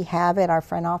we have at our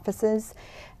front offices.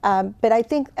 But I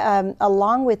think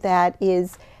along with that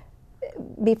is,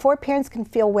 before parents can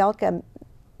feel welcome,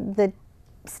 the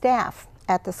staff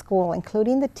at the school,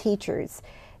 including the teachers,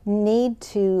 need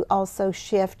to also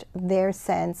shift their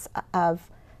sense of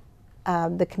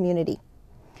the community.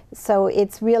 So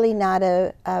it's really not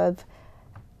the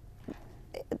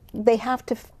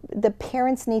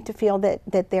parents need to feel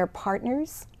that they're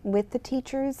partners with the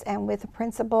teachers and with the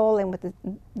principal and with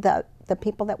the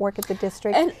people that work at the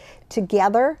district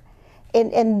together.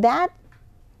 And that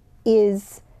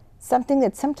is something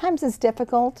that sometimes is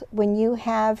difficult when you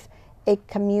have a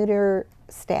commuter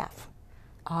staff.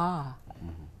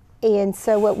 And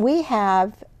so what we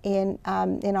have in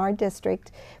our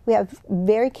district, we have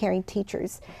very caring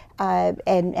teachers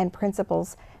and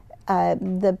principals.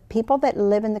 The people that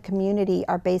live in the community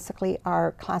are basically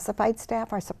our classified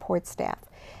staff, our support staff.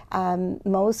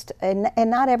 Most, and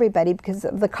not everybody, because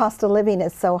the cost of living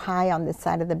is so high on this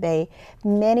side of the bay.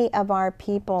 Many of our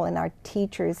people and our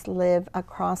teachers live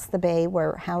across the bay,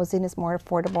 where housing is more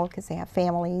affordable because they have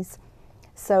families.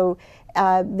 So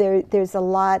there's a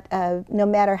lot of, no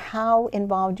matter how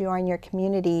involved you are in your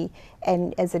community,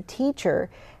 and as a teacher,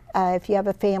 if you have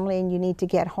a family and you need to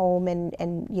get home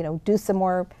and you know, do some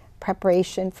more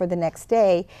preparation for the next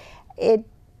day, it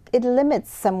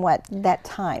limits somewhat that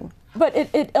time. But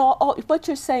what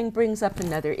you're saying brings up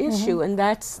another issue, and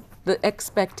that's the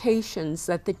expectations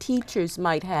that the teachers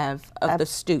might have of the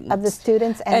students. Of the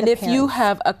students and the if you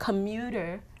have a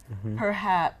commuter,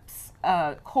 perhaps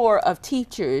core of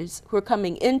teachers who are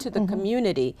coming into the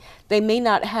community, they may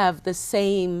not have the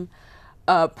same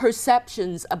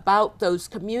perceptions about those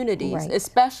communities,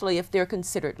 especially if they're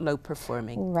considered low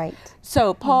performing. Right.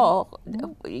 So, Paul,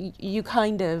 you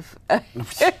kind of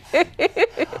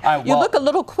you look a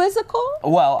little quizzical.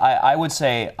 Well, I would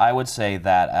say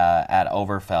that at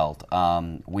Overfelt,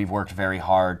 we've worked very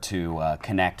hard to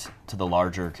connect to the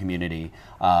larger community.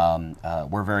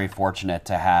 We're very fortunate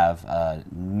to have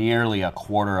nearly a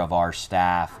quarter of our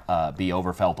staff be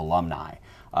Overfelt alumni.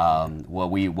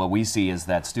 What we see is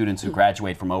that students who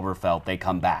graduate from Overfelt, they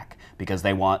come back because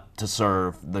they want to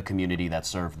serve the community that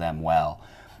served them well.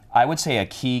 I would say a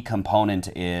key component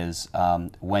is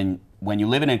when you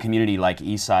live in a community like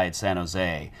Eastside San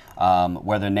Jose,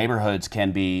 where the neighborhoods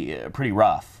can be pretty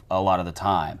rough a lot of the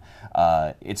time,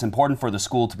 it's important for the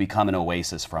school to become an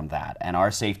oasis from that. And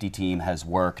our safety team has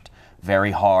worked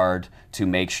very hard to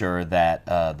make sure that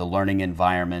the learning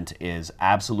environment is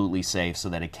absolutely safe so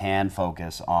that it can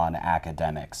focus on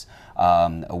academics.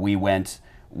 We went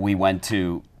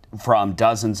to from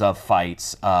dozens of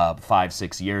fights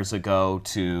 5-6 years ago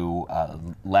to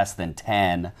less than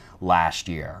 10 last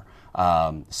year.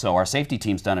 So our safety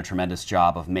team's done a tremendous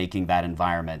job of making that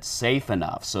environment safe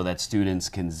enough so that students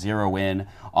can zero in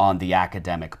on the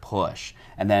academic push.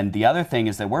 And then the other thing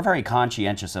is that we're very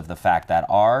conscientious of the fact that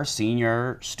our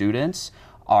senior students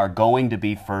are going to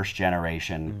be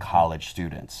first-generation college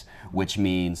students, which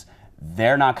means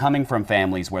they're not coming from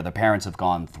families where the parents have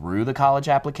gone through the college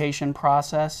application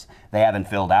process. They haven't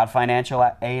filled out financial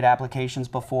aid applications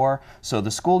before. So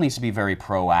the school needs to be very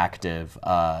proactive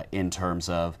in terms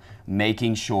of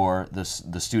making sure the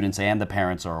students and the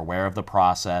parents are aware of the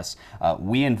process.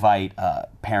 We invite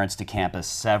parents to campus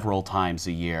several times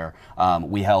a year.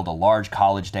 We held a large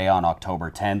college day on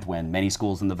October 10th when many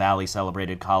schools in the Valley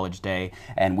celebrated College Day.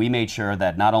 And we made sure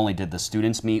that not only did the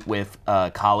students meet with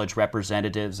college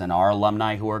representatives and our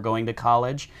alumni who are going to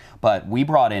college, but we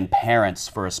brought in parents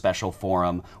for a special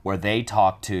forum where they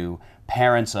talked to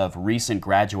parents of recent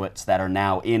graduates that are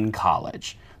now in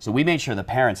college. So we made sure the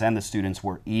parents and the students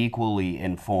were equally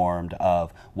informed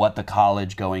of what the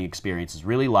college going experience is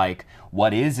really like,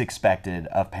 what is expected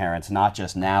of parents, not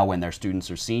just now when their students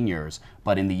are seniors,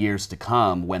 but in the years to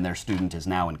come when their student is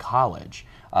now in college.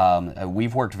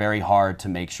 We've worked very hard to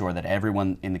make sure that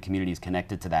everyone in the community is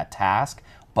connected to that task,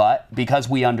 but because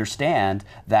we understand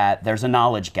that there's a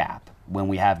knowledge gap. When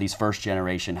we have these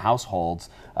first-generation households,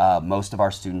 most of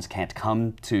our students can't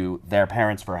come to their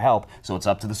parents for help, so it's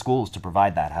up to the schools to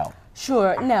provide that help.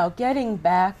 Sure. Now, getting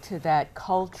back to that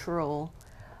cultural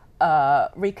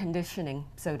reconditioning,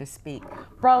 so to speak,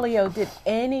 Braulio, did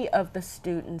any of the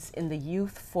students in the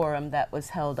youth forum that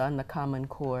was held on the Common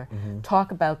Core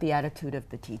talk about the attitude of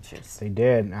the teachers? They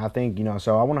did. And I think,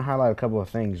 so I want to highlight a couple of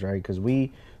things, right? Because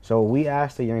we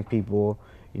asked the young people,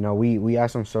 we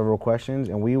asked them several questions,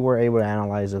 and we were able to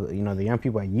analyze, the young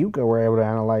people at UCA were able to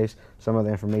analyze some of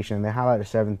the information, and they highlighted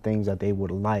 7 things that they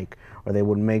would like or they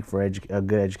would make for a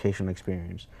good educational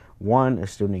experience. One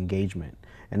is student engagement.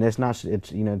 And it's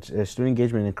student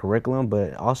engagement in curriculum,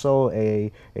 but also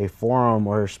a forum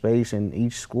or space in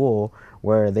each school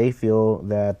where they feel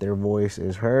that their voice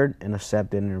is heard and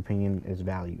accepted and their opinion is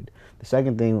valued. The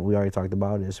second thing we already talked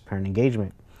about is parent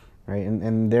engagement. Right,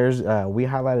 and there's we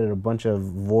highlighted a bunch of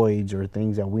voids or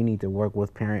things that we need to work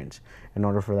with parents in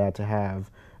order for that to have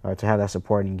that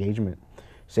support and engagement.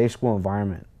 Safe school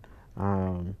environment,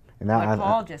 and that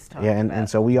Paul just talked about. And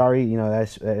so we already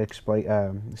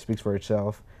that speaks for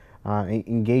itself.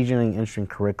 Engaging in interesting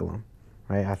curriculum,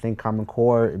 right? I think Common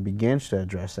Core begins to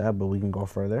address that, but we can go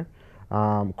further.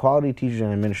 Quality teachers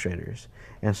and administrators.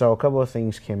 And so a couple of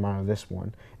things came out of this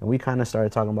one, and we kind of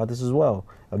started talking about this as well.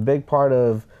 A big part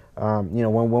of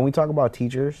when we talk about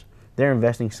teachers, they're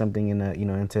investing something in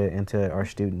into our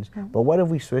students. But what if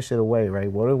we switched it away, right?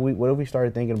 What if we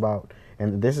started thinking about,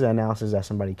 and this is an analysis that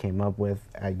somebody came up with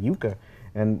at UCA,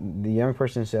 and the young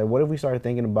person said, what if we started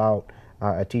thinking about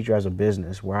a teacher as a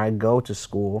business, where I go to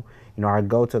school, I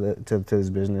go to this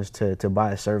business to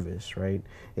buy a service, right?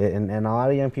 And a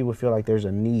lot of young people feel like there's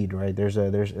a need, right? There's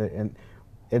that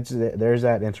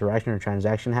interaction or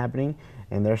transaction happening,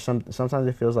 and sometimes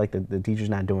it feels like the teacher's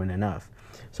not doing enough.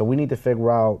 So we need to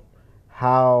figure out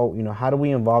how do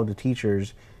we involve the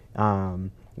teachers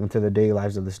into the daily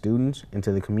lives of the students,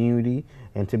 into the community,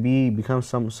 and to become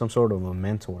some sort of a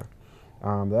mentor.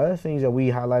 The other things that we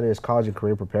highlighted is college and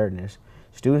career preparedness.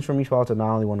 Students from East Palo Alto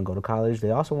not only want to go to college,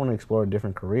 they also want to explore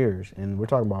different careers. And we're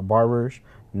talking about barbers,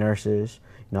 nurses,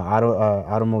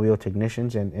 automobile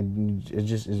technicians, and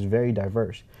it's very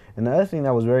diverse. And the other thing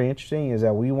that was very interesting is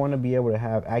that we want to be able to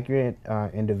have accurate,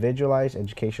 individualized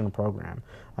educational program,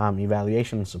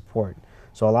 evaluation and support.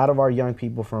 So a lot of our young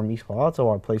people from East Palo Alto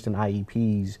are placed in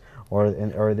IEPs or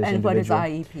this and what is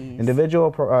IEPs?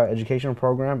 Individual educational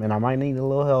program, and I might need a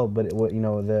little help, but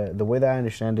the way that I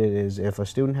understand it is if a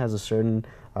student has a certain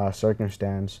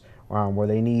circumstance where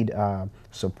they need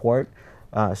support,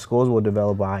 schools will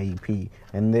develop an IEP,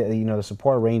 and the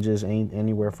support ranges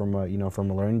anywhere from from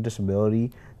a learning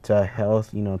disability to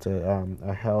health, to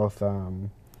a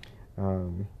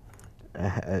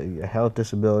health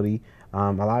disability,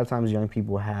 A lot of times young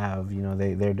people have,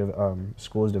 their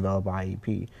schools develop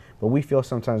IEP. But we feel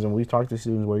sometimes, when we talk to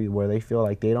students where they feel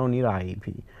like they don't need an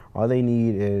IEP. All they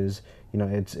need is,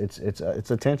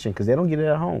 it's attention, because they don't get it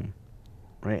at home.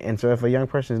 Right? And so if a young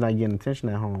person is not getting attention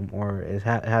at home, or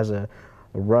has a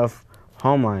rough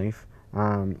home life,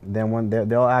 then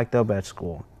they'll act up at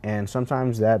school. And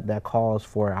sometimes that calls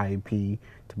for IEP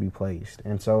to be placed.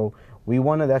 And so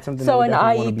that's something so that we an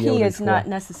definitely want to be able IEP to is explore. not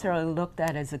necessarily looked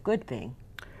at as a good thing.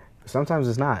 Sometimes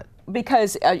it's not.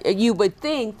 Because you would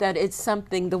think that it's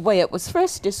something, the way it was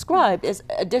first described, is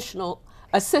additional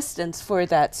assistance for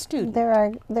that student.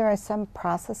 There are some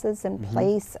processes in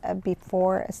place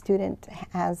before a student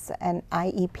has an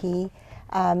IEP.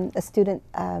 A student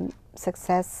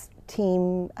success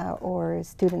team or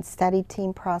student study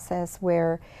team process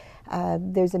where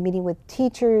there's a meeting with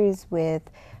teachers, with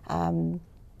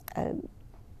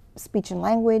speech and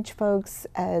language folks,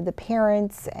 the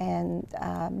parents, and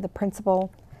the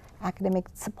principal, academic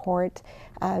support,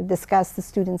 discuss the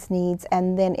student's needs,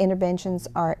 and then interventions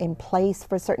are in place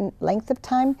for a certain length of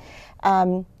time.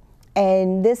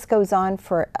 And this goes on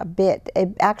for a bit.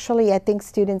 Actually, I think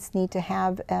students need to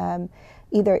have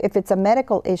either, if it's a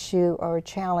medical issue or a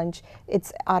challenge,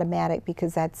 it's automatic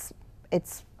because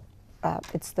it's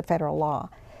the federal law.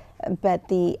 But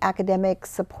the academic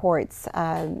supports,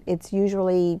 it's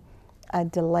usually a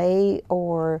delay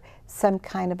or some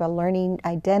kind of a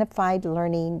identified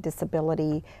learning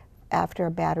disability after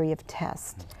a battery of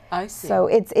tests. I see. So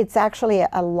it's actually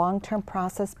a long-term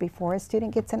process before a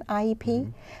student gets an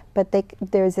IEP, but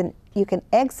you can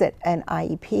exit an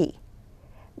IEP.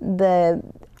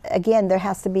 Again, there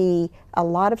has to be a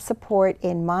lot of support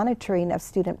in monitoring of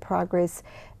student progress,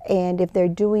 and if they're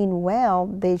doing well,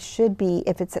 they should be,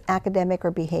 if it's an academic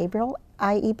or behavioral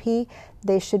IEP,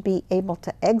 they should be able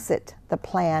to exit the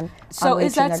plan. So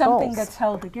is that something goals. that's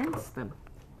held against them?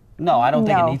 No, I don't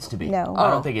think it No, needs to be. no. I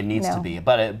don't think it needs to No. be.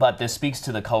 But this speaks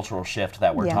to the cultural shift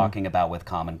that we're talking about with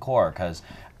Common Core, because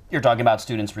you're talking about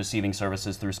students receiving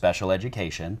services through special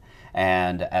education,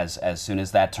 and as soon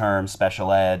as that term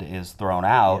special ed is thrown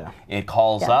out, it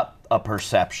calls up a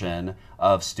perception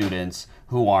of students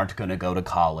who aren't going to go to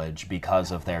college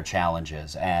because of their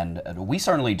challenges, and we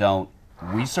certainly don't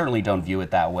view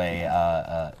it that way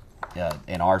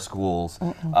in our schools.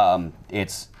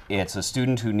 It's a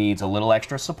student who needs a little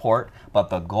extra support, but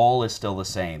the goal is still the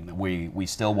same. We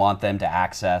still want them to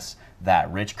access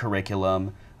that rich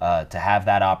curriculum, to have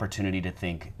that opportunity to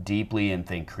think deeply and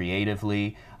think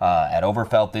creatively. At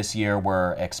Overfelt this year,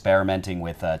 we're experimenting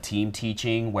with team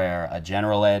teaching, where a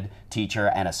general ed teacher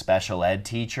and a special ed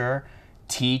teacher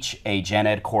teach a gen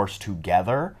ed course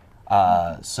together.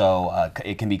 So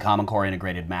it can be Common Core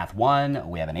Integrated Math 1.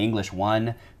 We have an English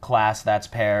 1 class that's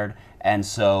paired. And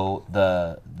so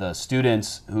the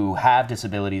students who have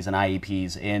disabilities and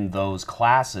IEPs in those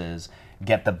classes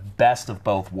get the best of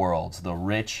both worlds, the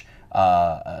rich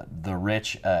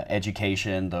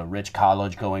education, the rich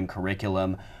college-going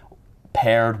curriculum,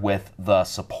 paired with the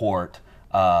support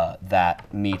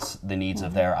that meets the needs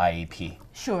of their IEP.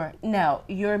 Sure. Now,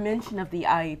 your mention of the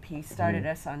IEP started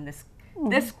us on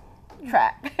this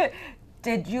track.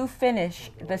 Did you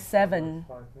finish the 7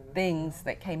 things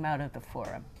that came out of the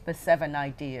forum, the 7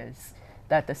 ideas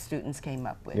that the students came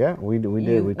up with? Yeah, we did.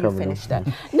 We covered you finished them.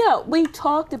 that. Now, we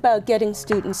talked about getting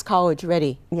students college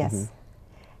ready. Yes.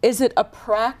 Is it a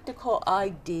practical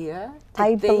idea to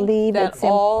I think believe that it's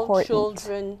all important.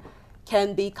 children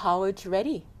can be college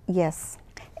ready? Yes.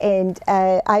 And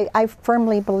I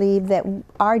firmly believe that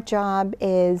our job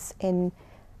is in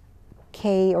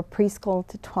K or preschool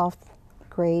to 12th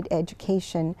grade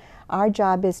education. Our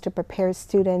job is to prepare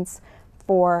students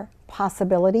for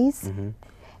possibilities,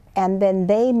 and then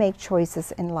they make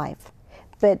choices in life.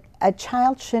 But a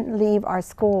child shouldn't leave our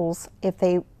schools if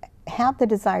they have the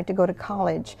desire to go to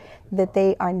college, that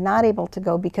they are not able to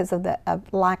go because of the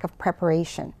lack of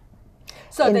preparation.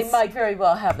 So they might very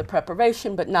well have the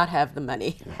preparation, but not have the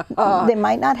money. They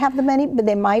might not have the money, but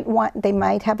they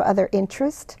might have other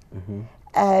interest.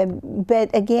 But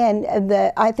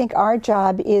again, I think our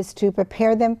job is to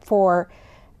prepare them for,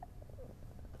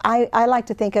 I like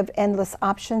to think of endless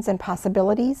options and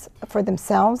possibilities for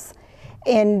themselves.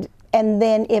 And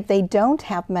then if they don't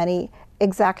have money,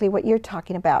 exactly what you're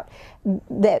talking about,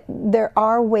 that there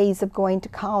are ways of going to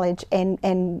college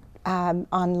and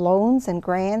on loans and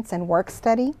grants and work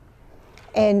study.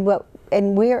 And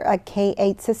we're a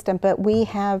K-8 system, but we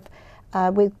have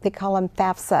they call them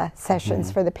FAFSA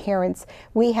sessions for the parents.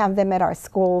 We have them at our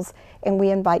schools, and we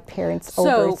invite parents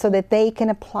over so that they can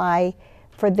apply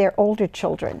for their older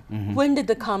children. When did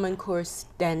the Common Core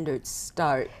standards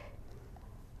start?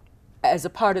 as a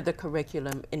part of the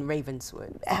curriculum in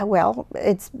Ravenswood? Well,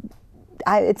 it's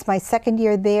my second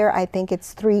year there. I think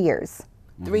it's 3 years.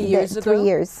 3 years ago? 3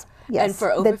 years, yes. And for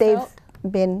Overfelt? That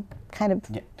they've been kind of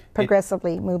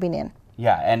progressively moving in.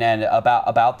 Yeah, and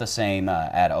about the same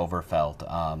at Overfelt,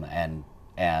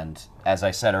 and as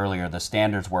I said earlier, the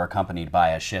standards were accompanied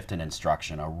by a shift in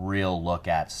instruction, a real look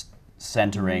at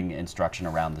centering instruction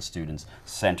around the students,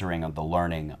 centering of the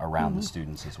learning around the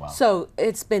students as well. So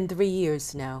it's been 3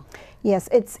 years now. Yes,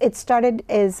 it started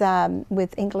as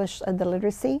with English, the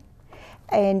literacy,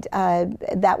 and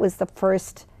that was the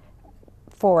first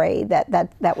foray.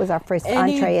 That was our first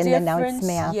entree, and then now it's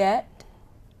math. Any difference yet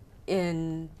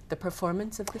in the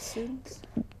performance of the students?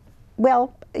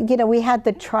 Well, you know, we had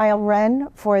the trial run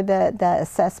for the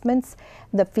assessments,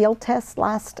 the field test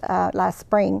last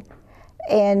spring,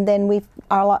 and then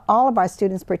all of our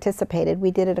students participated.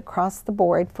 We did it across the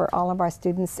board for all of our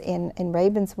students in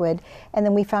Ravenswood, and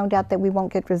then we found out that we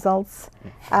won't get results.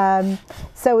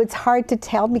 So it's hard to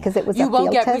tell because it was a field test. You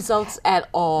won't get results at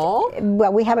all?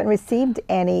 Well, we haven't received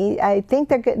any. I think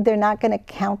they're not going to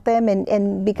count them,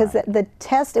 and because the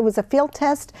test, it was a field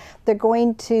test, they're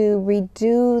going to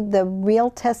redo the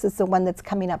real test is the one that's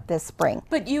coming up this spring.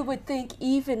 But you would think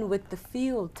even with the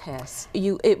field test,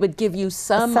 it would give you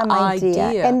some idea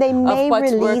and they may of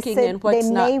what's release working it. and what's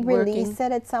not working. They may release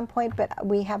it at some point, but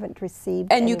we haven't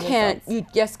received. And any you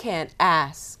results. just can't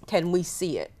ask, can we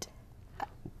see it?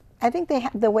 I think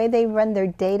the way they run their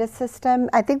data system,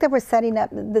 I think they were setting up,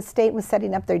 the state was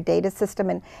setting up their data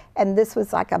system, and this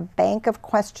was like a bank of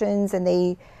questions, and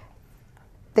they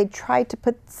tried to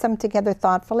put some together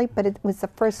thoughtfully, but it was the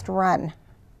first run.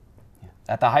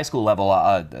 At the high school level,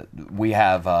 we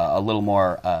have a little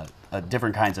more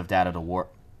different kinds of data to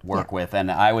work with,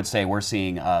 and I would say we're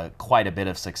seeing quite a bit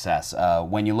of success.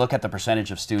 When you look at the percentage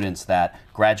of students that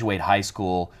graduate high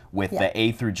school with the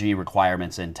A through G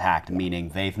requirements intact, meaning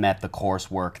they've met the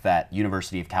coursework that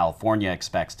University of California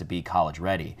expects to be college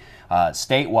ready.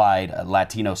 Statewide,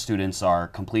 Latino students are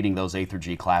completing those A through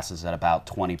G classes at about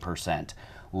 20%.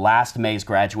 Last May's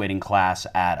graduating class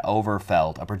at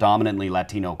Overfelt, a predominantly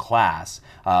Latino class,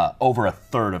 over a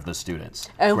third of the students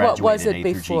and graduated what was it A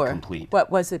through before? G complete.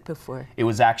 What was it before? It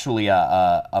was actually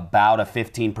about a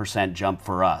 15% jump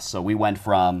for us. So we went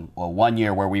from 1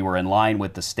 year where we were in line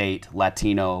with the state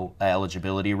Latino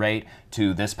eligibility rate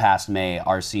to this past May,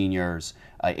 our seniors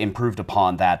improved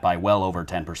upon that by well over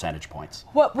 10 percentage points.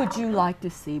 What would you like to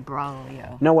see,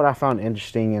 Braulio? You know what I found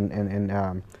interesting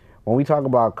and when we talk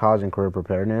about college and career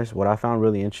preparedness, what I found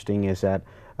really interesting is that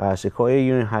Sequoia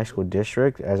Union High School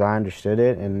District, as I understood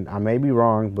it, and I may be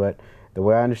wrong, but the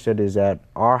way I understood it is that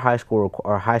our high school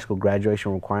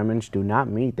graduation requirements do not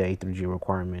meet the A through G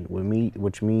requirement,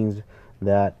 which means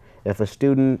that if a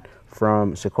student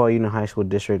from Sequoia Union High School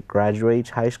District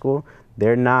graduates high school,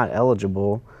 they're not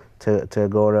eligible to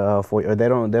go to or they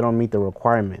don't meet the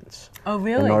requirements. Oh,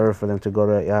 really? In order for them to go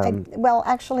to. Well,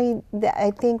 actually, I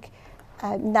think.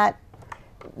 Not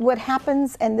what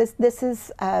happens, and this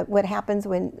is what happens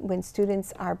when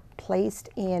students are placed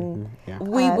in.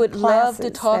 We would love to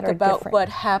talk about different. what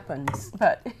happens,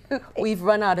 but we've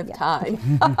run out of time.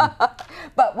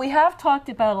 But we have talked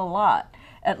about a lot,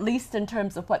 at least in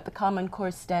terms of what the Common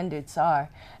Core standards are,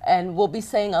 and we'll be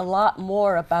saying a lot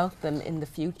more about them in the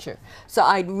future. So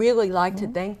I'd really like to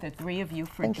thank the three of you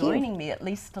for joining me, at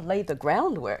least to lay the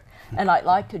groundwork. And I'd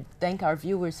like to thank our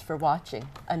viewers for watching.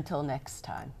 Until next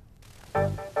time.